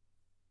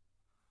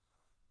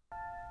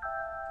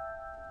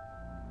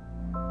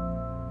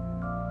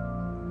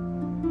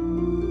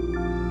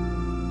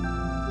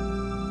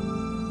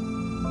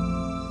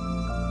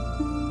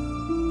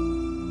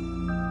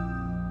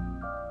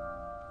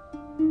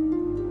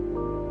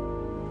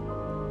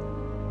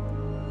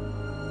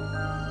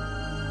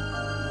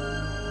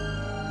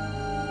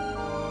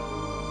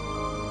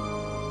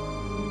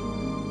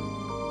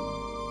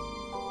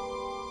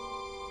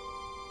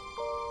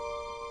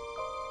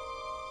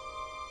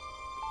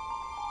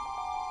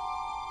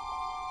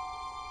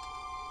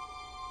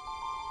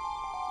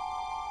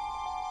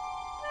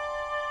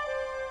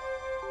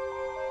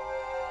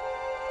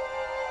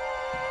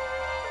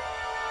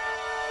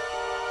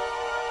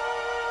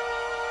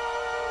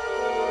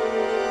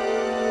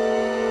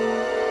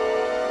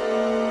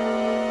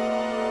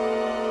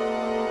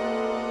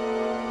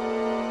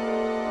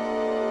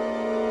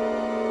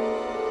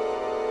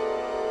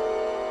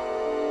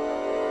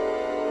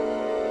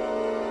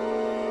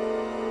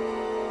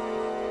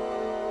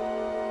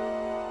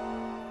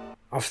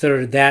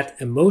 After that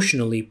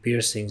emotionally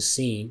piercing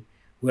scene,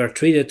 we are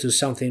treated to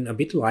something a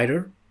bit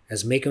lighter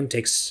as Macon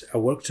takes a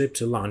work trip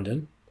to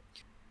London.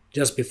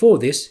 Just before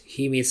this,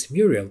 he meets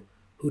Muriel,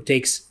 who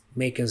takes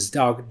Macon's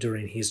dog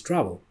during his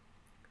travel.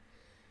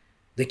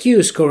 The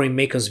cue scoring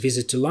Macon's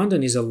visit to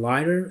London is a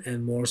lighter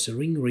and more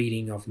serene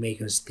reading of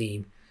Macon's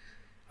theme,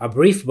 a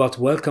brief but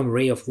welcome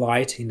ray of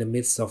light in the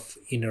midst of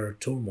inner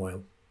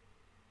turmoil.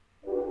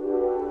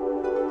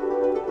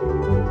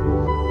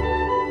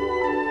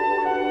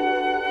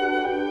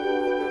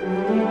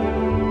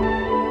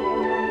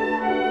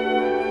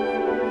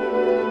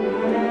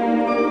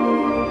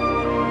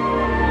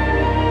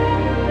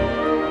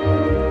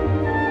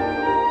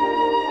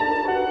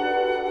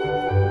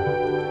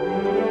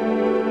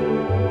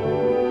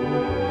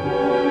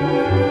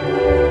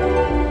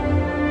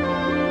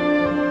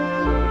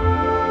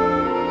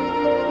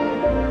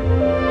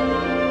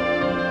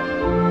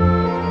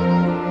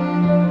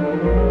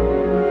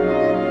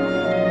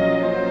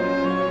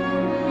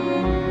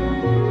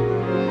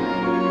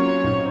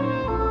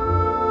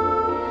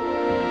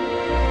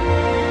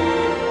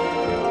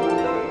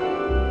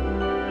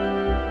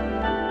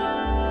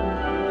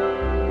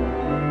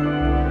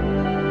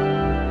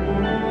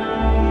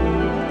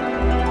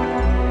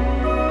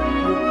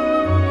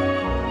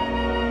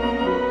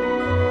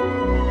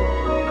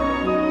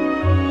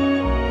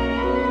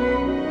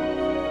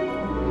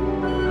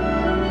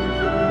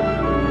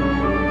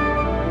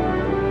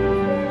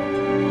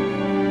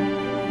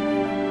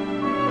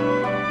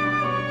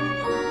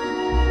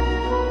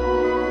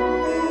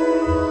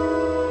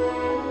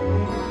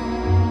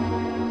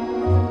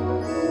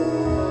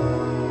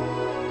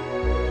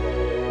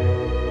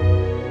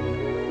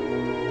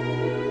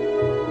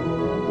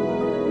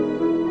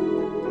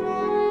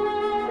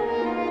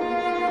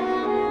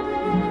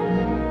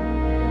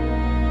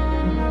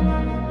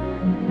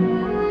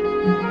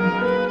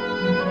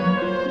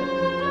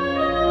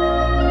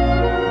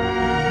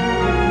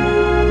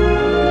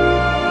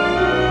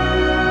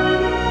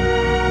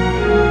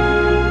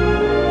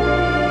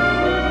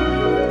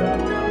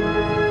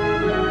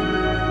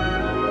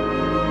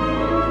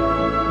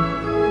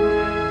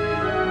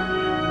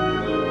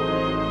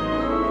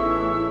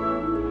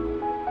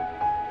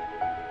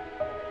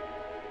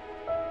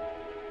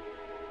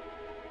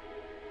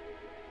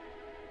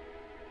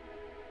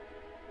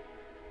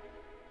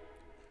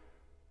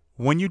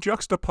 When you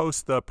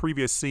juxtapose the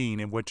previous scene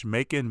in which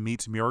Macon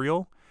meets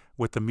Muriel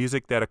with the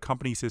music that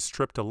accompanies his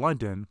trip to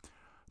London,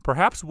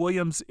 perhaps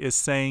Williams is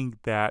saying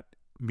that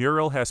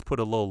Muriel has put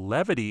a little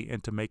levity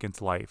into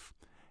Macon's life,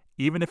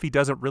 even if he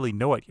doesn't really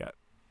know it yet.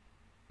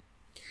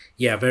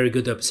 Yeah, very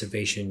good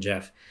observation,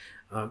 Jeff.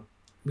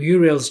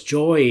 Muriel's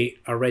joy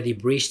already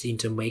breached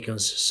into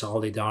Macon's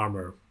solid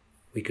armor,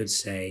 we could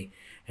say,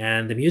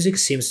 and the music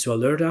seems to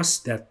alert us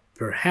that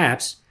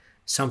perhaps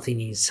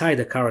something inside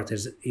the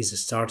characters is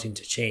starting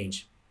to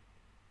change.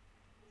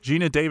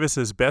 Gina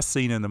Davis's best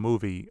scene in the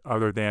movie,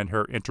 other than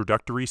her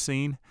introductory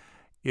scene,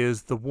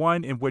 is the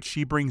one in which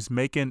she brings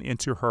Macon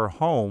into her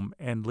home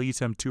and leads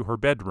him to her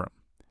bedroom.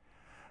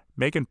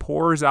 Macon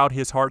pours out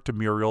his heart to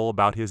Muriel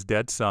about his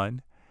dead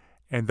son,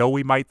 and though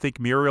we might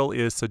think Muriel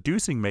is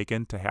seducing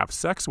Macon to have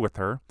sex with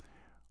her,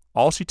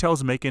 all she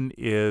tells Macon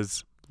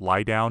is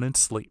lie down and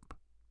sleep.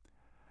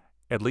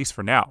 At least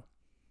for now.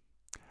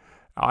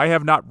 I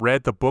have not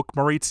read the book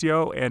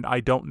Maurizio, and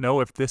I don't know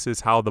if this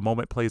is how the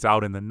moment plays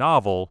out in the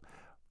novel,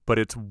 but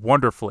it's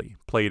wonderfully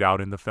played out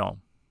in the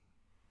film.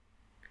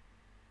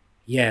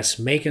 Yes,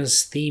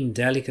 Macon's theme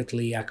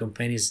delicately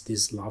accompanies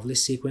this lovely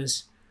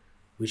sequence,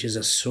 which is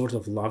a sort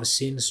of love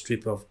scene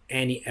stripped of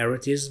any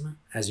erotism,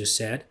 as you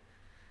said,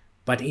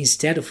 but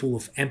instead full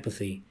of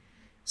empathy,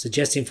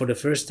 suggesting for the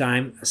first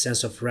time a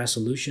sense of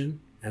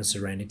resolution and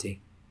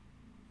serenity.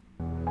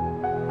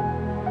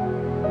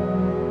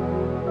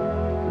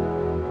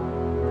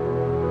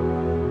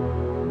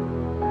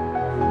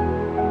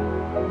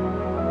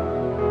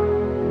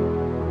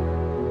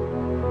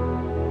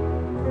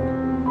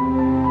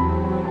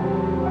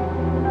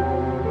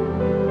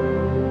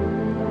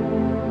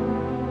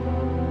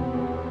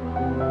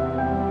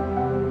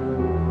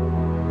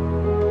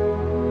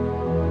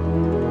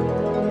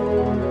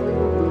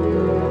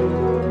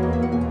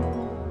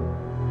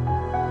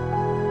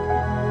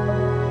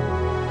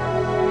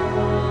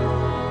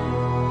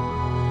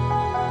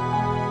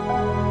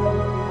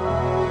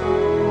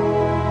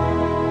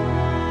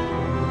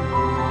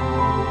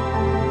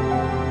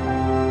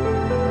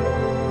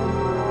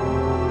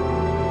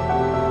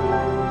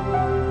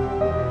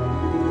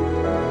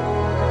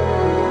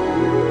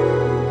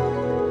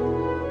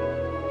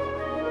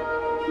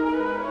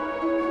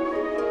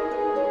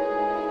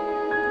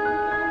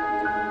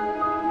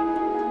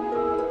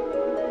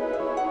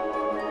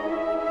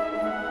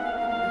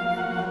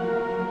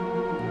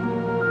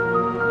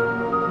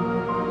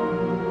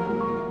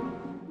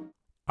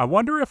 I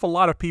wonder if a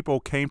lot of people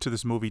came to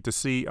this movie to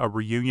see a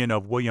reunion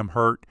of William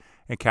Hurt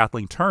and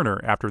Kathleen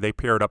Turner after they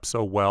paired up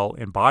so well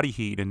in Body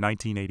Heat in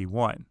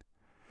 1981.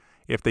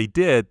 If they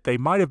did, they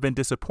might have been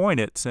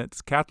disappointed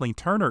since Kathleen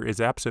Turner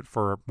is absent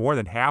for more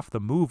than half the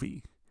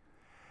movie.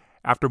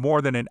 After more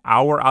than an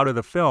hour out of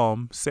the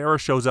film, Sarah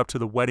shows up to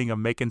the wedding of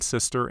Macon's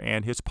sister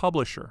and his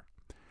publisher.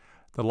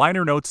 The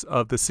liner notes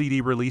of the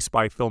CD released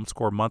by Film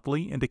Score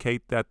Monthly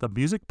indicate that the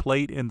music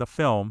played in the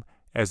film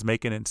as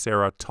Macon and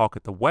Sarah talk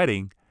at the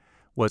wedding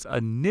was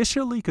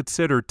initially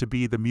considered to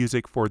be the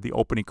music for the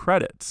opening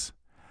credits.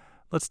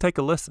 Let's take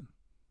a listen.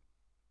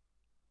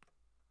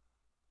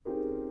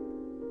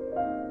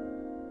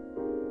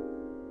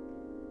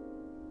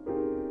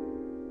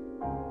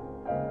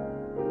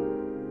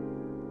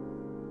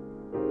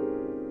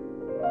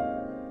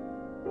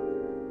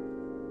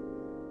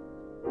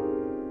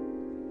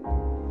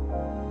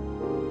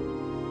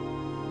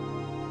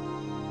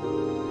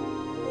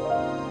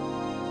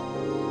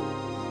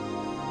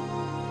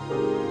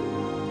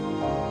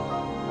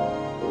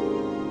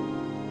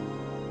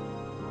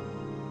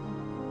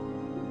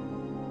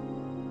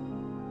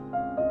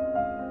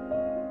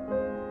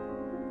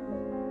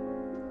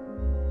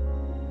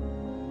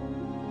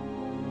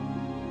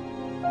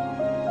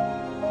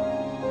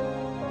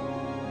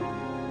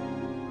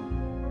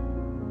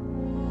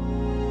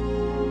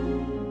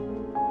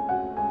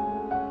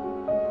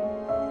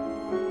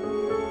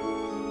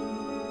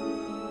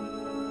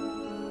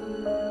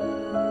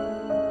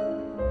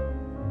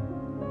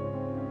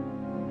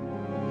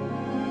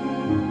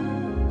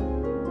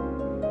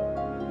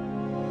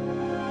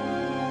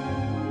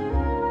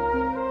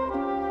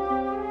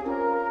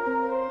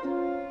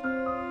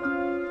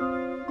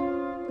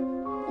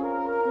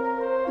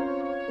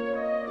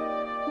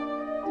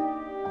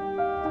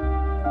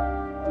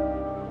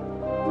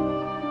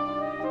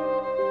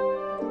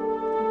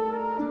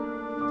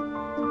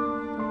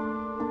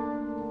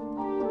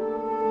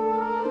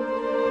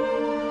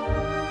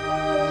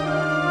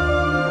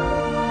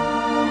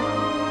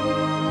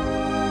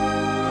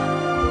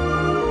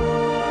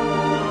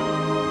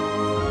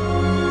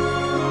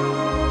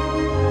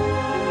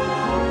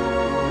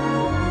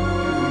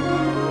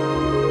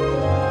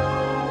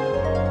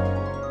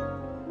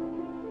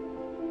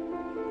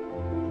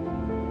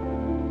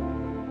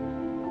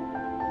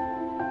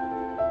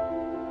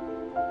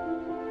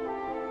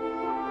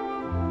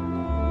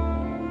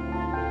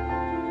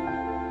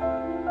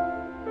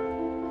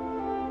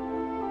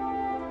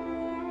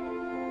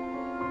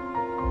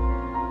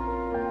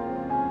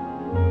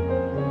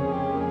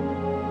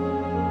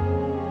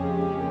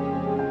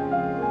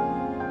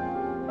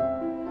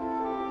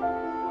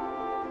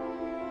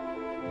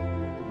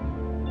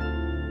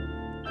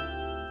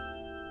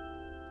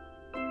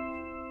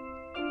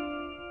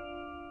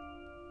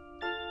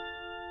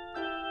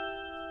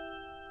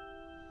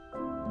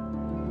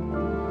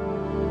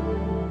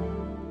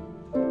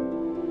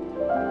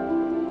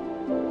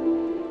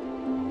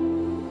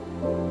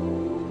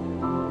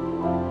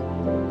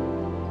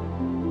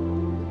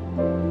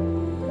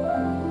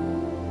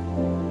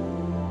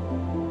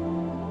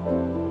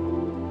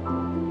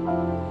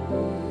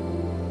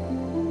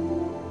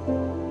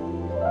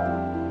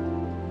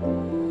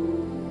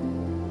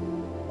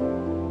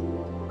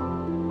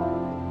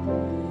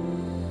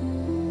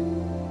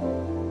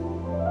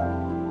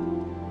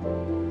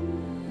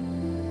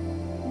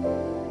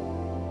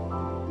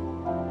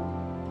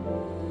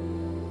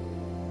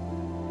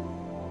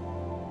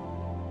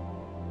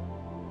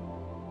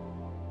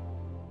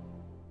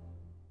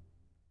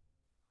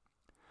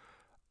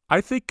 I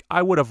think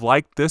I would have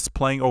liked this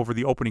playing over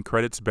the opening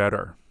credits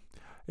better.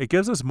 It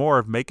gives us more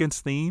of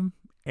Macon's theme,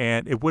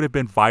 and it would have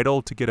been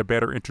vital to get a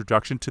better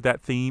introduction to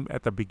that theme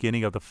at the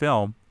beginning of the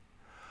film.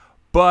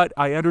 But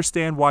I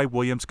understand why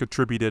Williams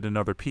contributed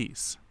another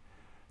piece.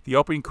 The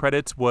opening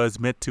credits was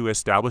meant to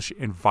establish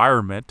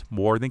environment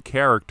more than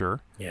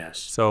character. Yes.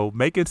 So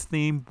Macon's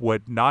theme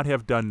would not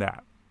have done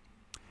that.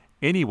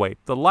 Anyway,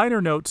 the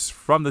liner notes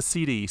from the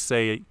CD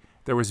say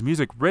there was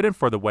music written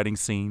for the wedding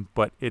scene,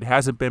 but it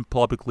hasn't been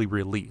publicly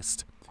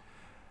released.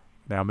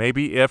 Now,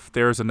 maybe if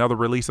there's another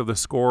release of the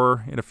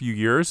score in a few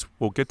years,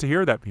 we'll get to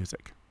hear that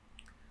music.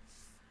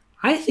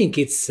 I think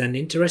it's an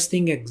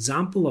interesting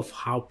example of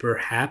how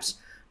perhaps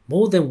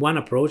more than one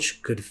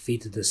approach could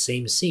fit the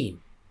same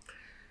scene.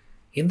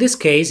 In this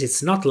case,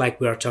 it's not like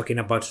we are talking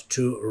about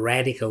two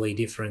radically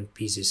different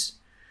pieces,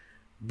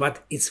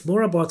 but it's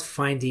more about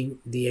finding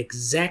the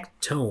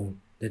exact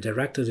tone the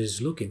director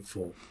is looking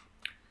for.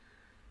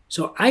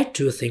 So I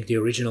too think the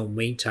original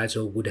main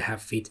title would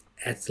have fit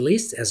at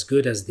least as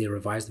good as the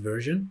revised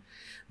version,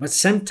 but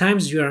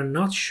sometimes you are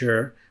not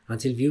sure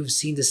until you've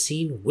seen the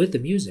scene with the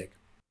music.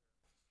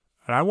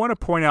 And I want to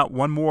point out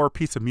one more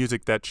piece of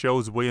music that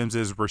shows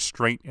Williams's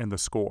restraint in the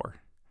score.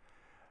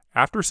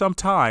 After some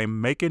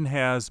time, Macon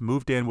has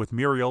moved in with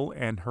Muriel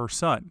and her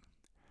son.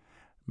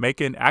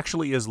 Macon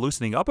actually is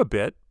loosening up a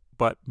bit,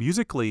 but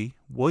musically,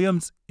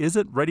 Williams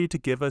isn't ready to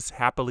give us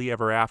happily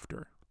ever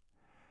after.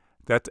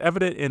 That's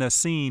evident in a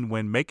scene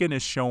when Macon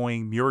is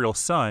showing Muriel's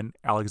son,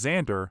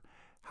 Alexander,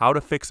 how to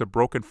fix a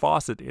broken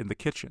faucet in the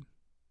kitchen.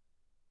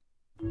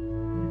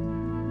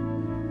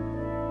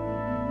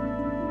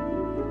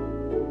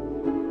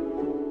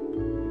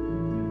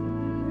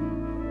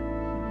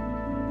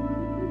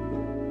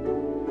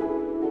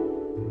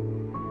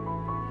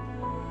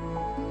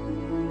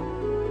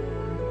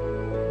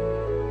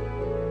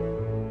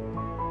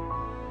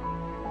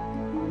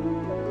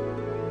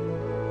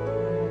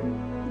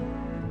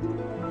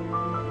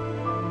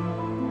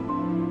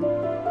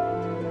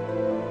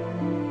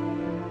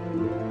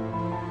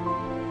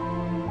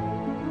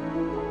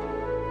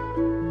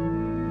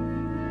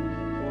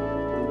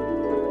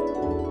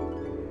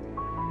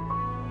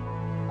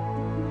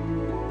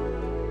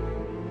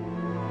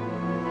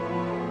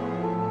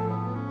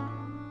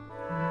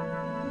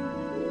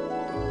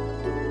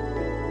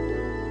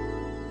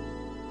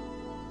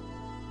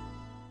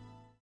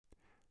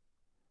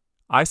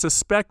 I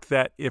suspect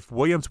that if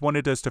Williams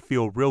wanted us to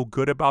feel real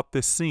good about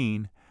this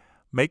scene,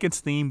 Macon's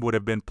theme would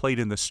have been played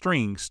in the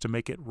strings to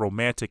make it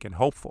romantic and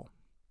hopeful.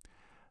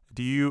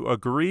 Do you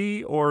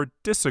agree or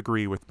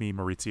disagree with me,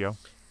 Maurizio?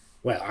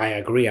 Well, I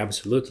agree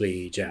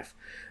absolutely, Jeff.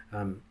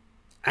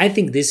 I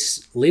think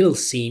this little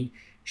scene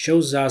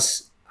shows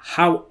us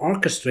how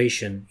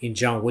orchestration in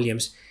John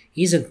Williams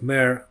isn't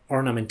mere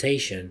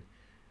ornamentation,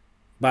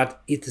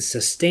 but it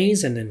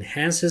sustains and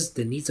enhances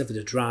the needs of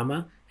the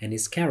drama and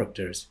its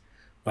characters,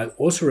 while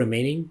also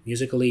remaining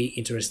musically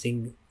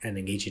interesting and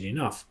engaging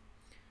enough.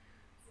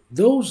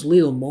 Those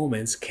little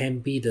moments can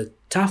be the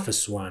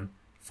toughest one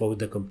for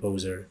the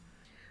composer,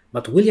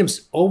 but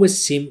Williams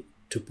always seemed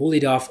to pull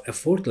it off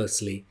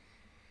effortlessly.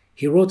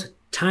 He wrote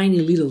tiny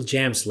little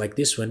gems like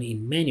this one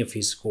in many of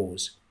his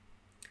scores.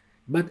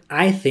 But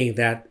I think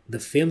that the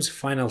film's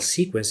final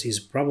sequence is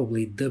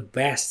probably the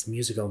best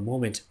musical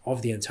moment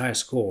of the entire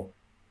score,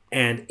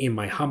 and in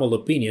my humble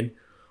opinion,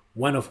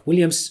 one of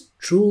Williams'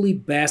 truly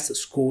best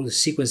scored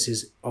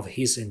sequences of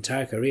his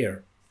entire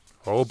career.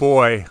 Oh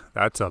boy,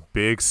 that's a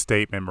big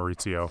statement,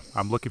 Maurizio.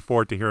 I'm looking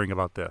forward to hearing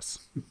about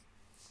this.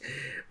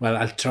 Well,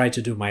 I'll try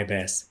to do my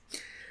best.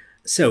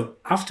 So,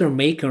 after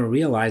Macon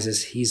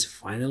realizes he's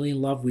finally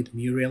in love with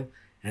Muriel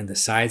and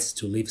decides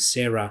to leave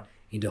Sarah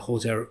in the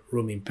hotel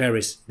room in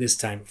Paris, this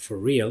time for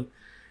real,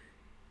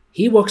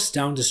 he walks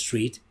down the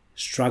street,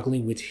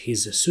 struggling with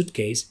his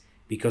suitcase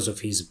because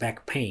of his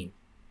back pain.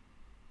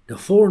 The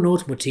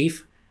four-note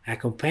motif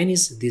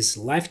accompanies this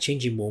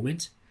life-changing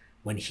moment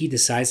when he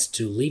decides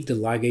to leave the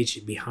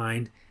luggage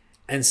behind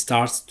and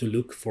starts to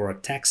look for a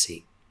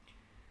taxi.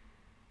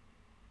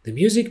 The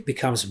music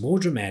becomes more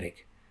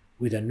dramatic,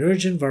 with an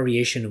urgent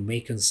variation of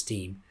Macon's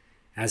theme,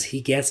 as he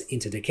gets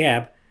into the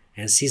cab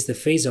and sees the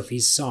face of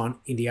his son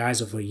in the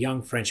eyes of a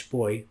young French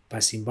boy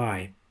passing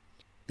by.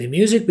 The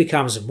music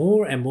becomes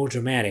more and more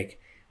dramatic,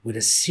 with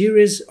a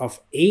series of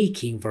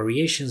aching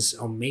variations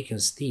on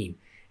Macon's theme,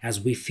 as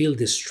we feel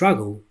the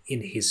struggle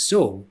in his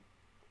soul.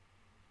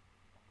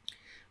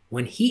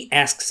 When he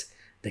asks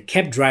the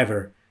cab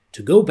driver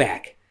to go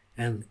back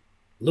and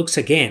looks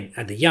again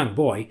at the young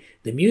boy,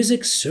 the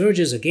music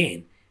surges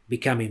again,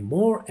 becoming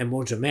more and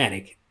more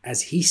dramatic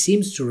as he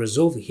seems to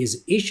resolve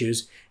his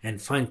issues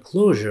and find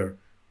closure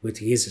with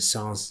his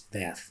son's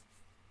death.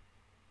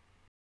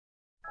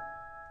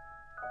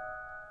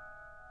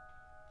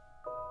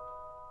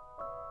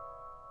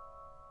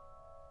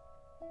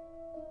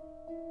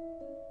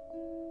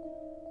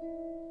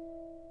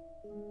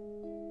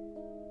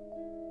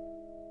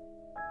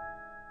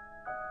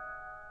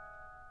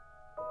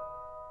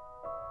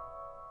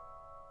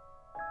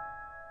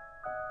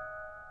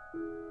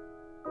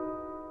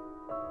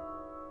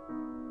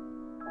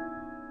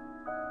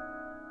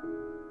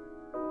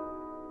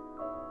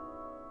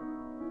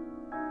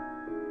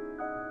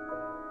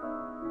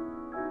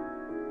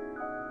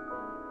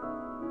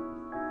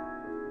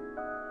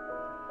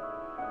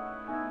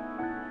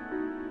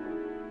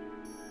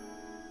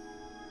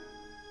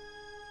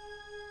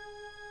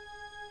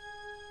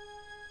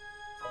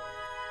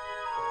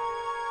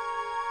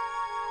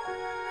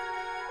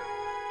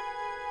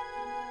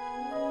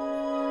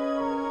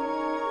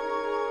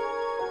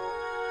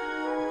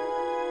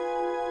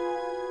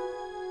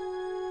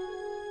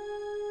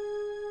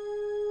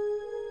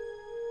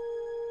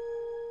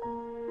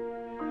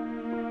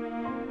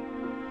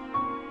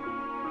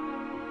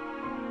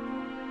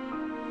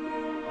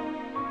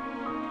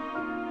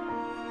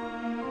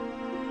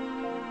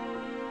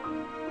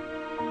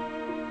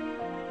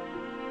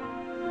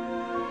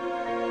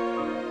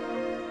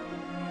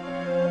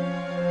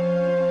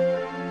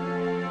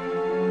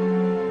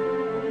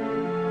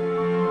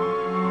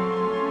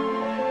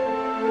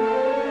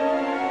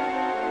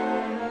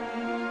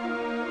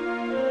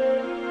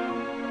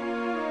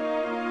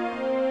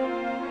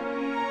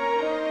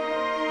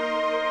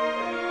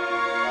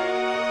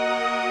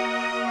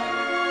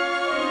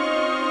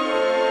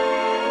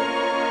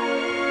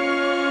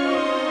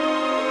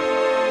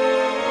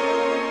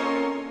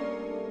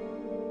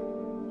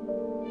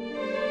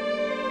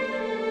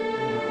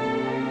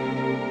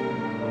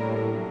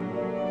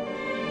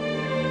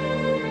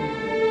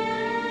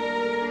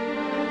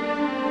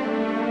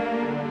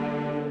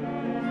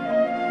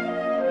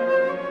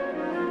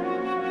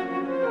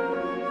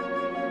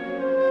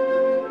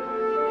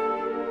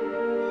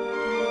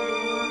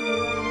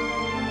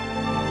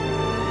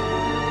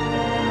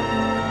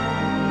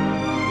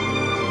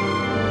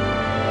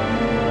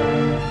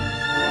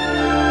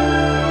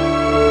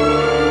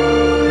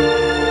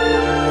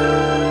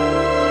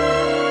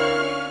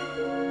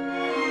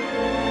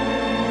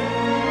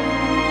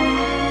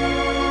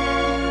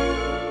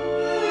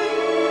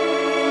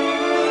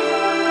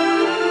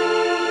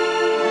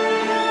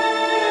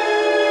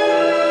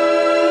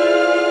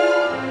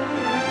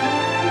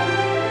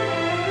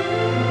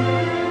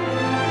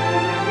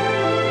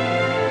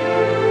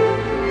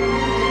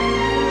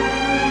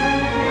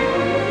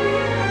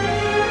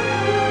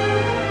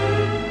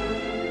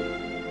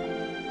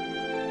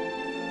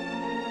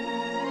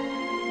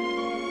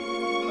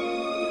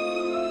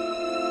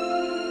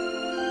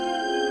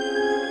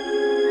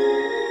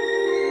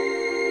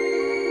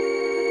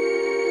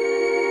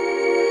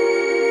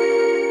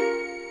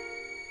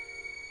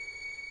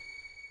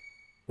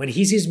 When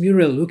he sees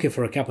Muriel looking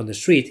for a cab on the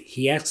street,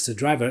 he asks the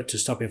driver to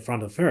stop in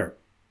front of her.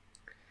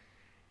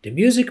 The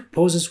music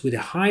pauses with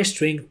a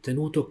high-string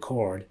tenuto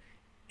chord,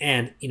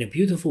 and in a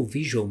beautiful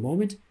visual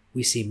moment,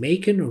 we see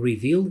Macon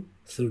revealed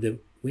through the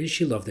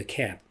windshield of the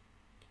cab.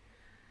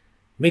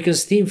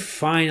 Macon's theme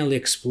finally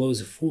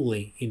explodes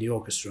fully in the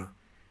orchestra,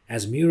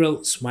 as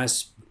Muriel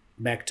smiles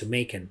back to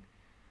Macon.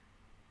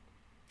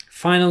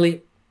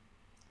 Finally,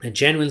 a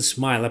genuine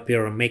smile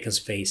appears on Macon's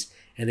face,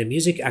 and the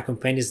music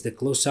accompanies the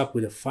close-up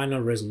with a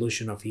final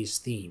resolution of his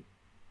theme.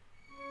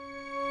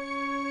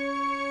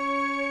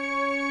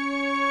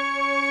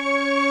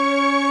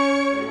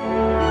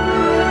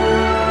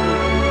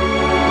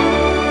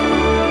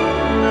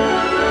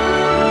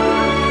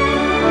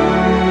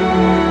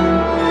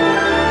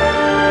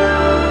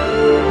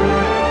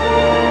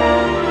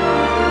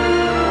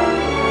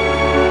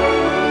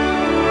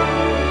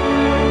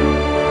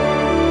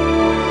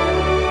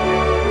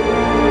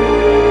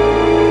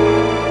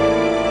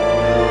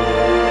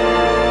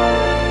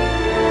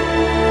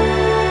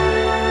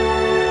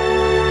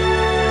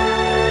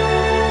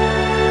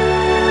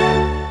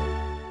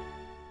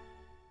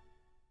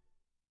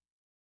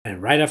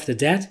 And right after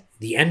that,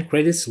 the end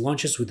credits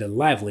launches with a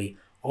lively,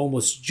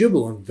 almost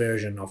jubilant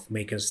version of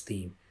Macon's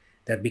theme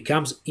that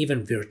becomes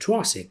even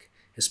virtuosic,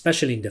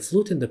 especially in the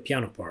flute and the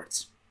piano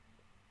parts.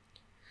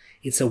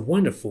 It's a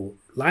wonderful,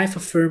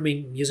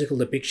 life-affirming musical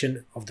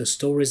depiction of the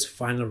story's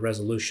final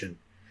resolution.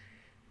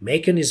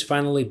 Macon is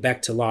finally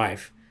back to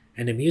life,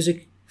 and the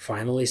music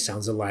finally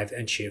sounds alive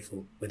and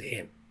cheerful with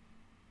him.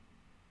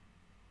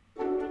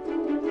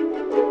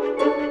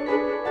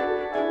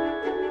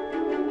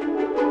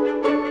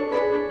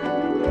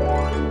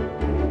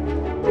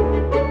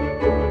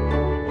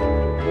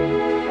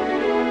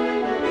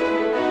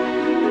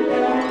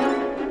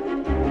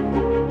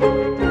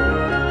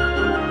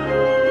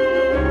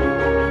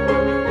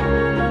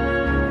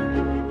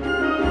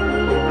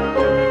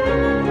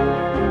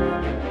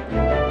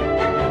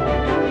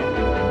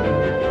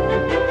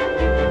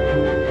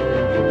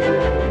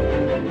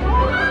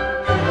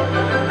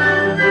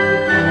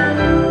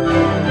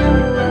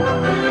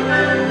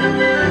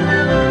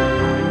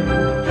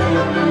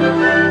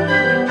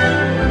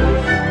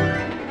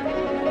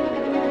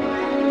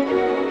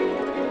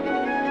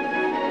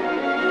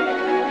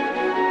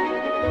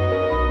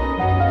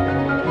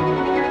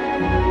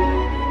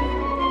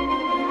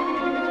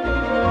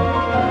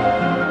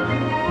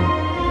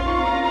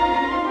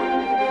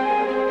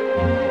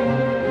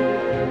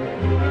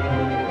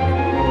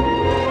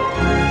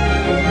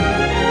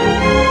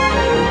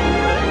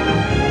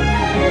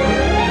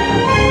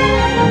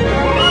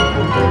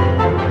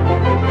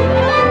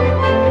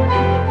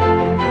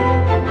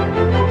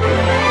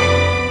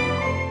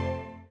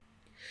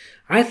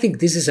 I think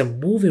this is a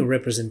moving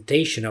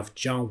representation of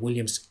John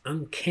Williams'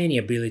 uncanny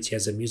ability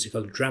as a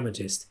musical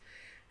dramatist,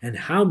 and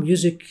how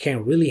music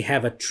can really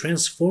have a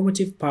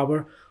transformative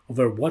power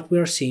over what we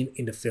are seeing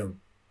in the film.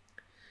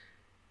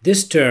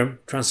 This term,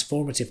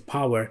 transformative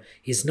power,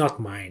 is not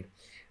mine,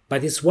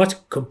 but it's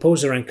what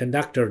composer and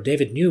conductor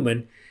David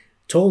Newman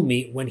told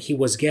me when he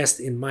was guest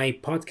in my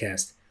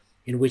podcast,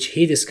 in which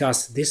he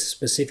discussed this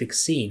specific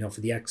scene of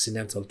The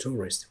Accidental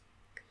Tourist.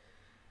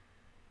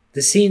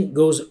 The scene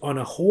goes on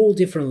a whole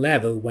different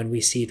level when we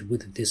see it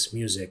with this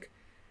music,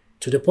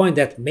 to the point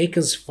that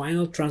Macon's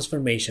final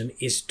transformation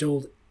is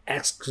told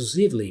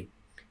exclusively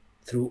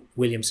through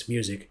Williams'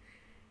 music,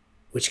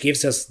 which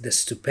gives us the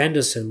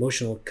stupendous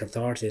emotional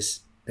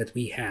catharsis that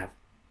we have.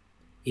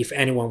 If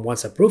anyone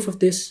wants a proof of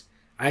this,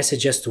 I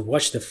suggest to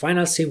watch the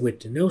final scene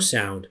with no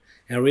sound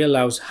and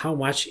realize how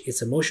much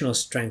its emotional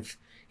strength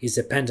is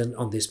dependent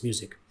on this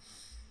music.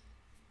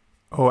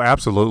 Oh,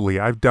 absolutely.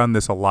 I've done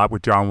this a lot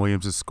with John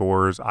Williams'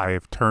 scores. I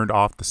have turned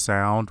off the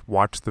sound,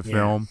 watched the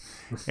film,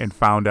 and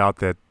found out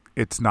that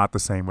it's not the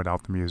same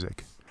without the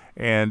music.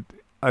 And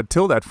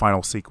until that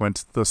final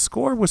sequence, the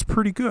score was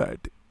pretty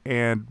good.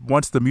 And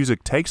once the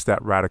music takes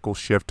that radical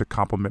shift to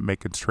complement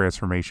Macon's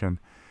transformation,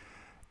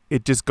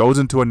 it just goes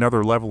into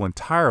another level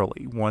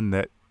entirely, one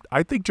that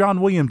I think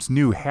John Williams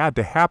knew had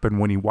to happen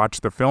when he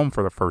watched the film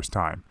for the first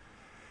time.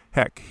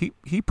 Heck,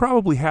 he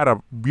probably had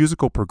a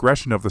musical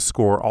progression of the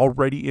score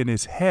already in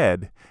his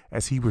head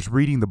as he was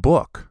reading the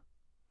book.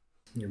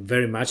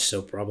 Very much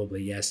so,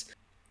 probably, yes.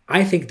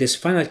 I think this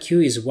final cue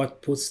is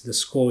what puts the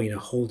score in a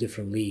whole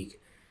different league.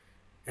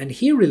 And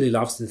he really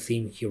loves the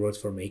theme he wrote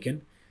for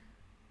Macon.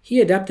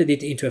 He adapted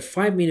it into a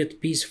 5-minute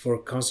piece for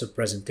concert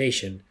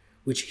presentation,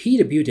 which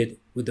he debuted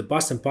with the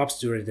Boston Pops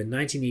during the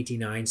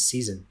 1989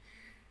 season.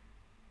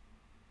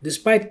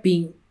 Despite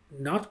being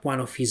not one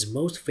of his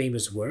most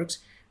famous works,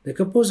 the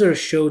composer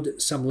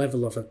showed some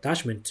level of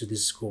attachment to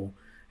this score,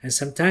 and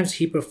sometimes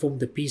he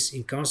performed the piece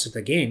in concert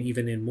again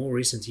even in more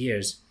recent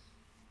years.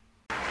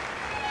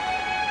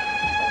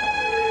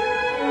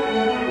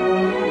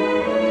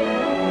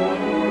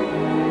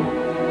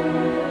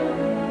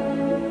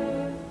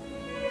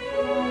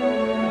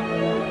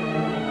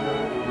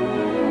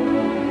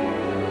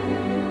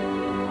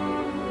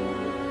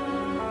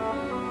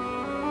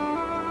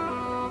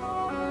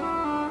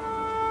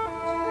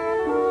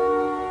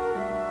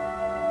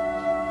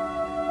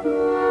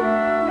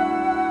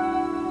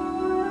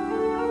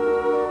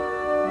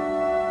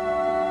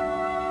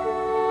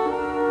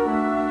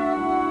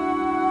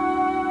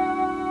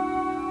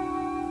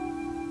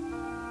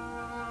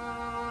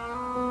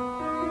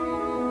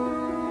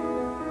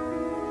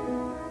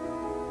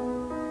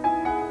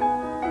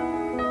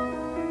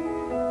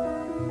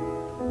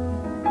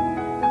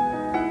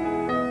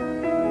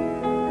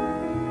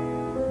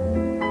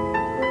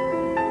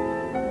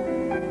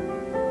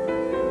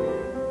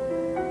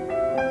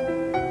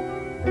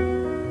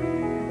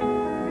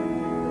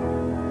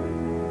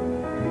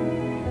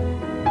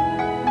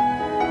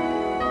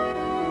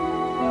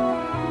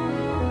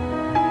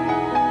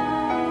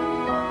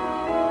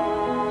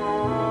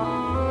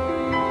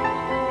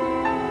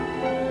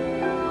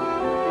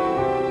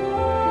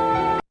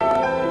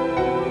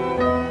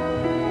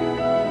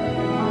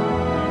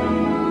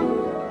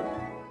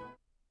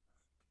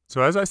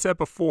 So as I said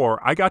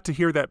before, I got to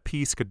hear that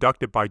piece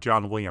conducted by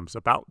John Williams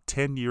about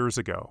 10 years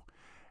ago,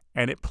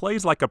 and it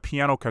plays like a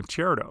piano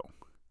concerto.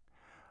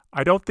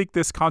 I don't think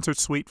this concert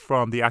suite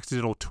from The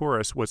Accidental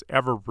Tourist was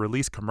ever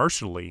released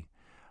commercially,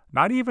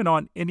 not even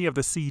on any of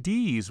the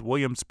CDs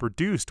Williams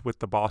produced with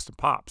the Boston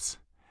Pops.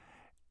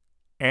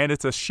 And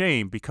it's a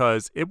shame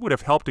because it would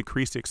have helped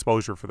increase the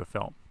exposure for the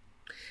film.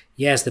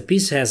 Yes, the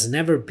piece has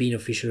never been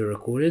officially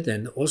recorded,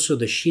 and also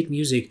the sheet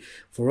music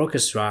for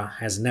orchestra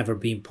has never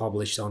been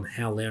published on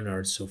Hal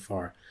Leonard so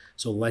far.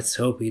 So let's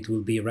hope it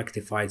will be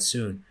rectified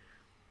soon.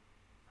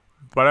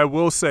 But I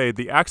will say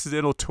The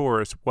Accidental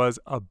Tourist was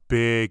a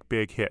big,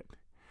 big hit.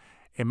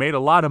 It made a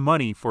lot of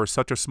money for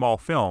such a small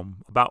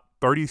film, about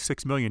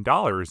 $36 million in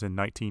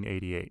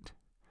 1988.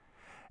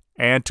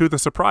 And to the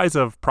surprise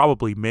of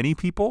probably many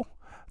people,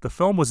 the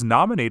film was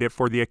nominated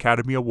for the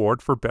Academy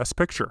Award for Best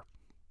Picture.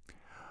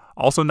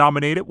 Also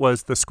nominated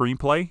was the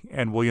screenplay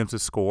and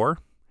Williams' score.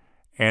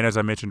 And as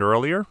I mentioned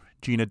earlier,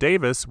 Geena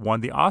Davis won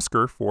the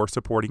Oscar for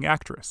supporting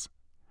actress.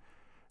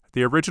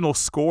 The original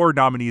score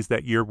nominees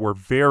that year were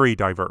very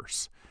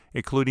diverse,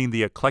 including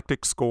the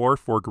eclectic score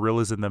for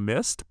Gorillas in the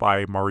Mist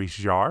by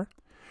Maurizio,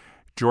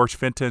 George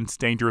Fenton's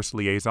Dangerous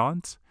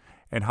Liaisons,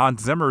 and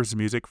Hans Zimmer's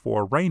music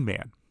for Rain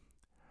Man.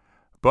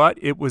 But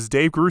it was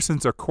Dave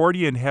Grusin's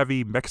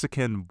accordion-heavy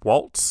Mexican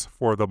waltz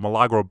for the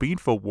Milagro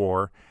Beanfield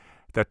War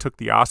that took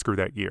the Oscar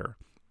that year.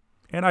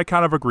 And I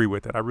kind of agree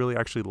with it. I really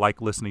actually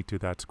like listening to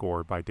that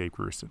score by Dave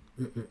Grusin.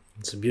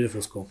 It's a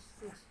beautiful score.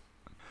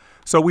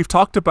 So we've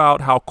talked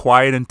about how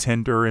quiet and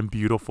tender and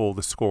beautiful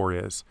the score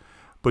is.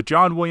 But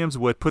John Williams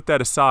would put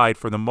that aside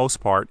for the most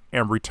part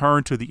and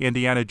return to the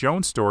Indiana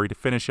Jones story to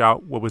finish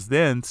out what was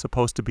then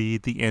supposed to be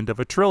the end of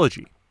a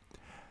trilogy.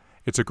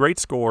 It's a great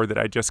score that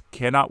I just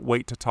cannot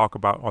wait to talk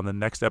about on the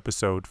next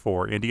episode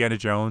for Indiana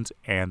Jones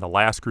and the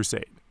Last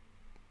Crusade.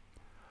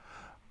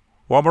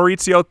 Well,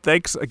 Maurizio,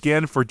 thanks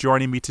again for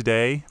joining me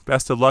today.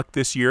 Best of luck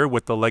this year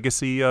with the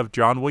legacy of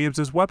John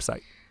Williams'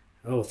 website.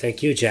 Oh,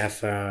 thank you,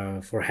 Jeff,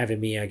 for having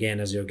me again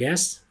as your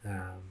guest.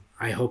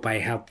 I hope I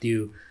helped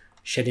you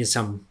shedding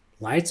some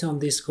light on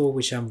this score,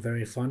 which I'm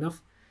very fond of.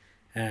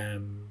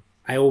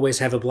 I always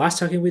have a blast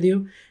talking with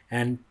you,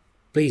 and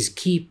please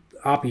keep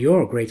up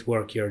your great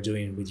work you're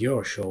doing with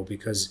your show,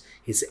 because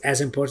it's as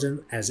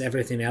important as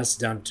everything else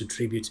done to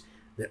tribute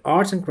the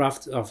art and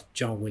craft of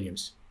John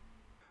Williams.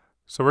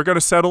 So we're going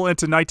to settle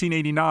into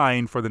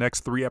 1989 for the next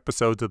 3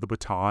 episodes of The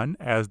Baton,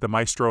 as the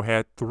maestro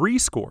had 3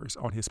 scores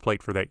on his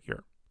plate for that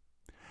year.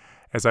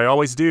 As I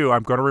always do,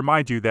 I'm going to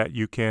remind you that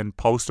you can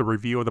post a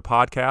review of the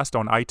podcast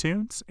on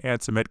iTunes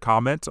and submit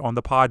comments on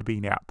the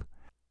Podbean app.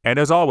 And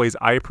as always,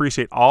 I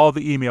appreciate all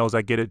the emails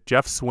I get at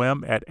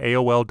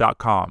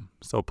jeffswim@aol.com,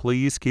 so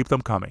please keep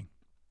them coming.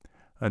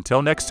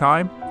 Until next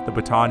time, the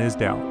baton is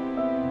down.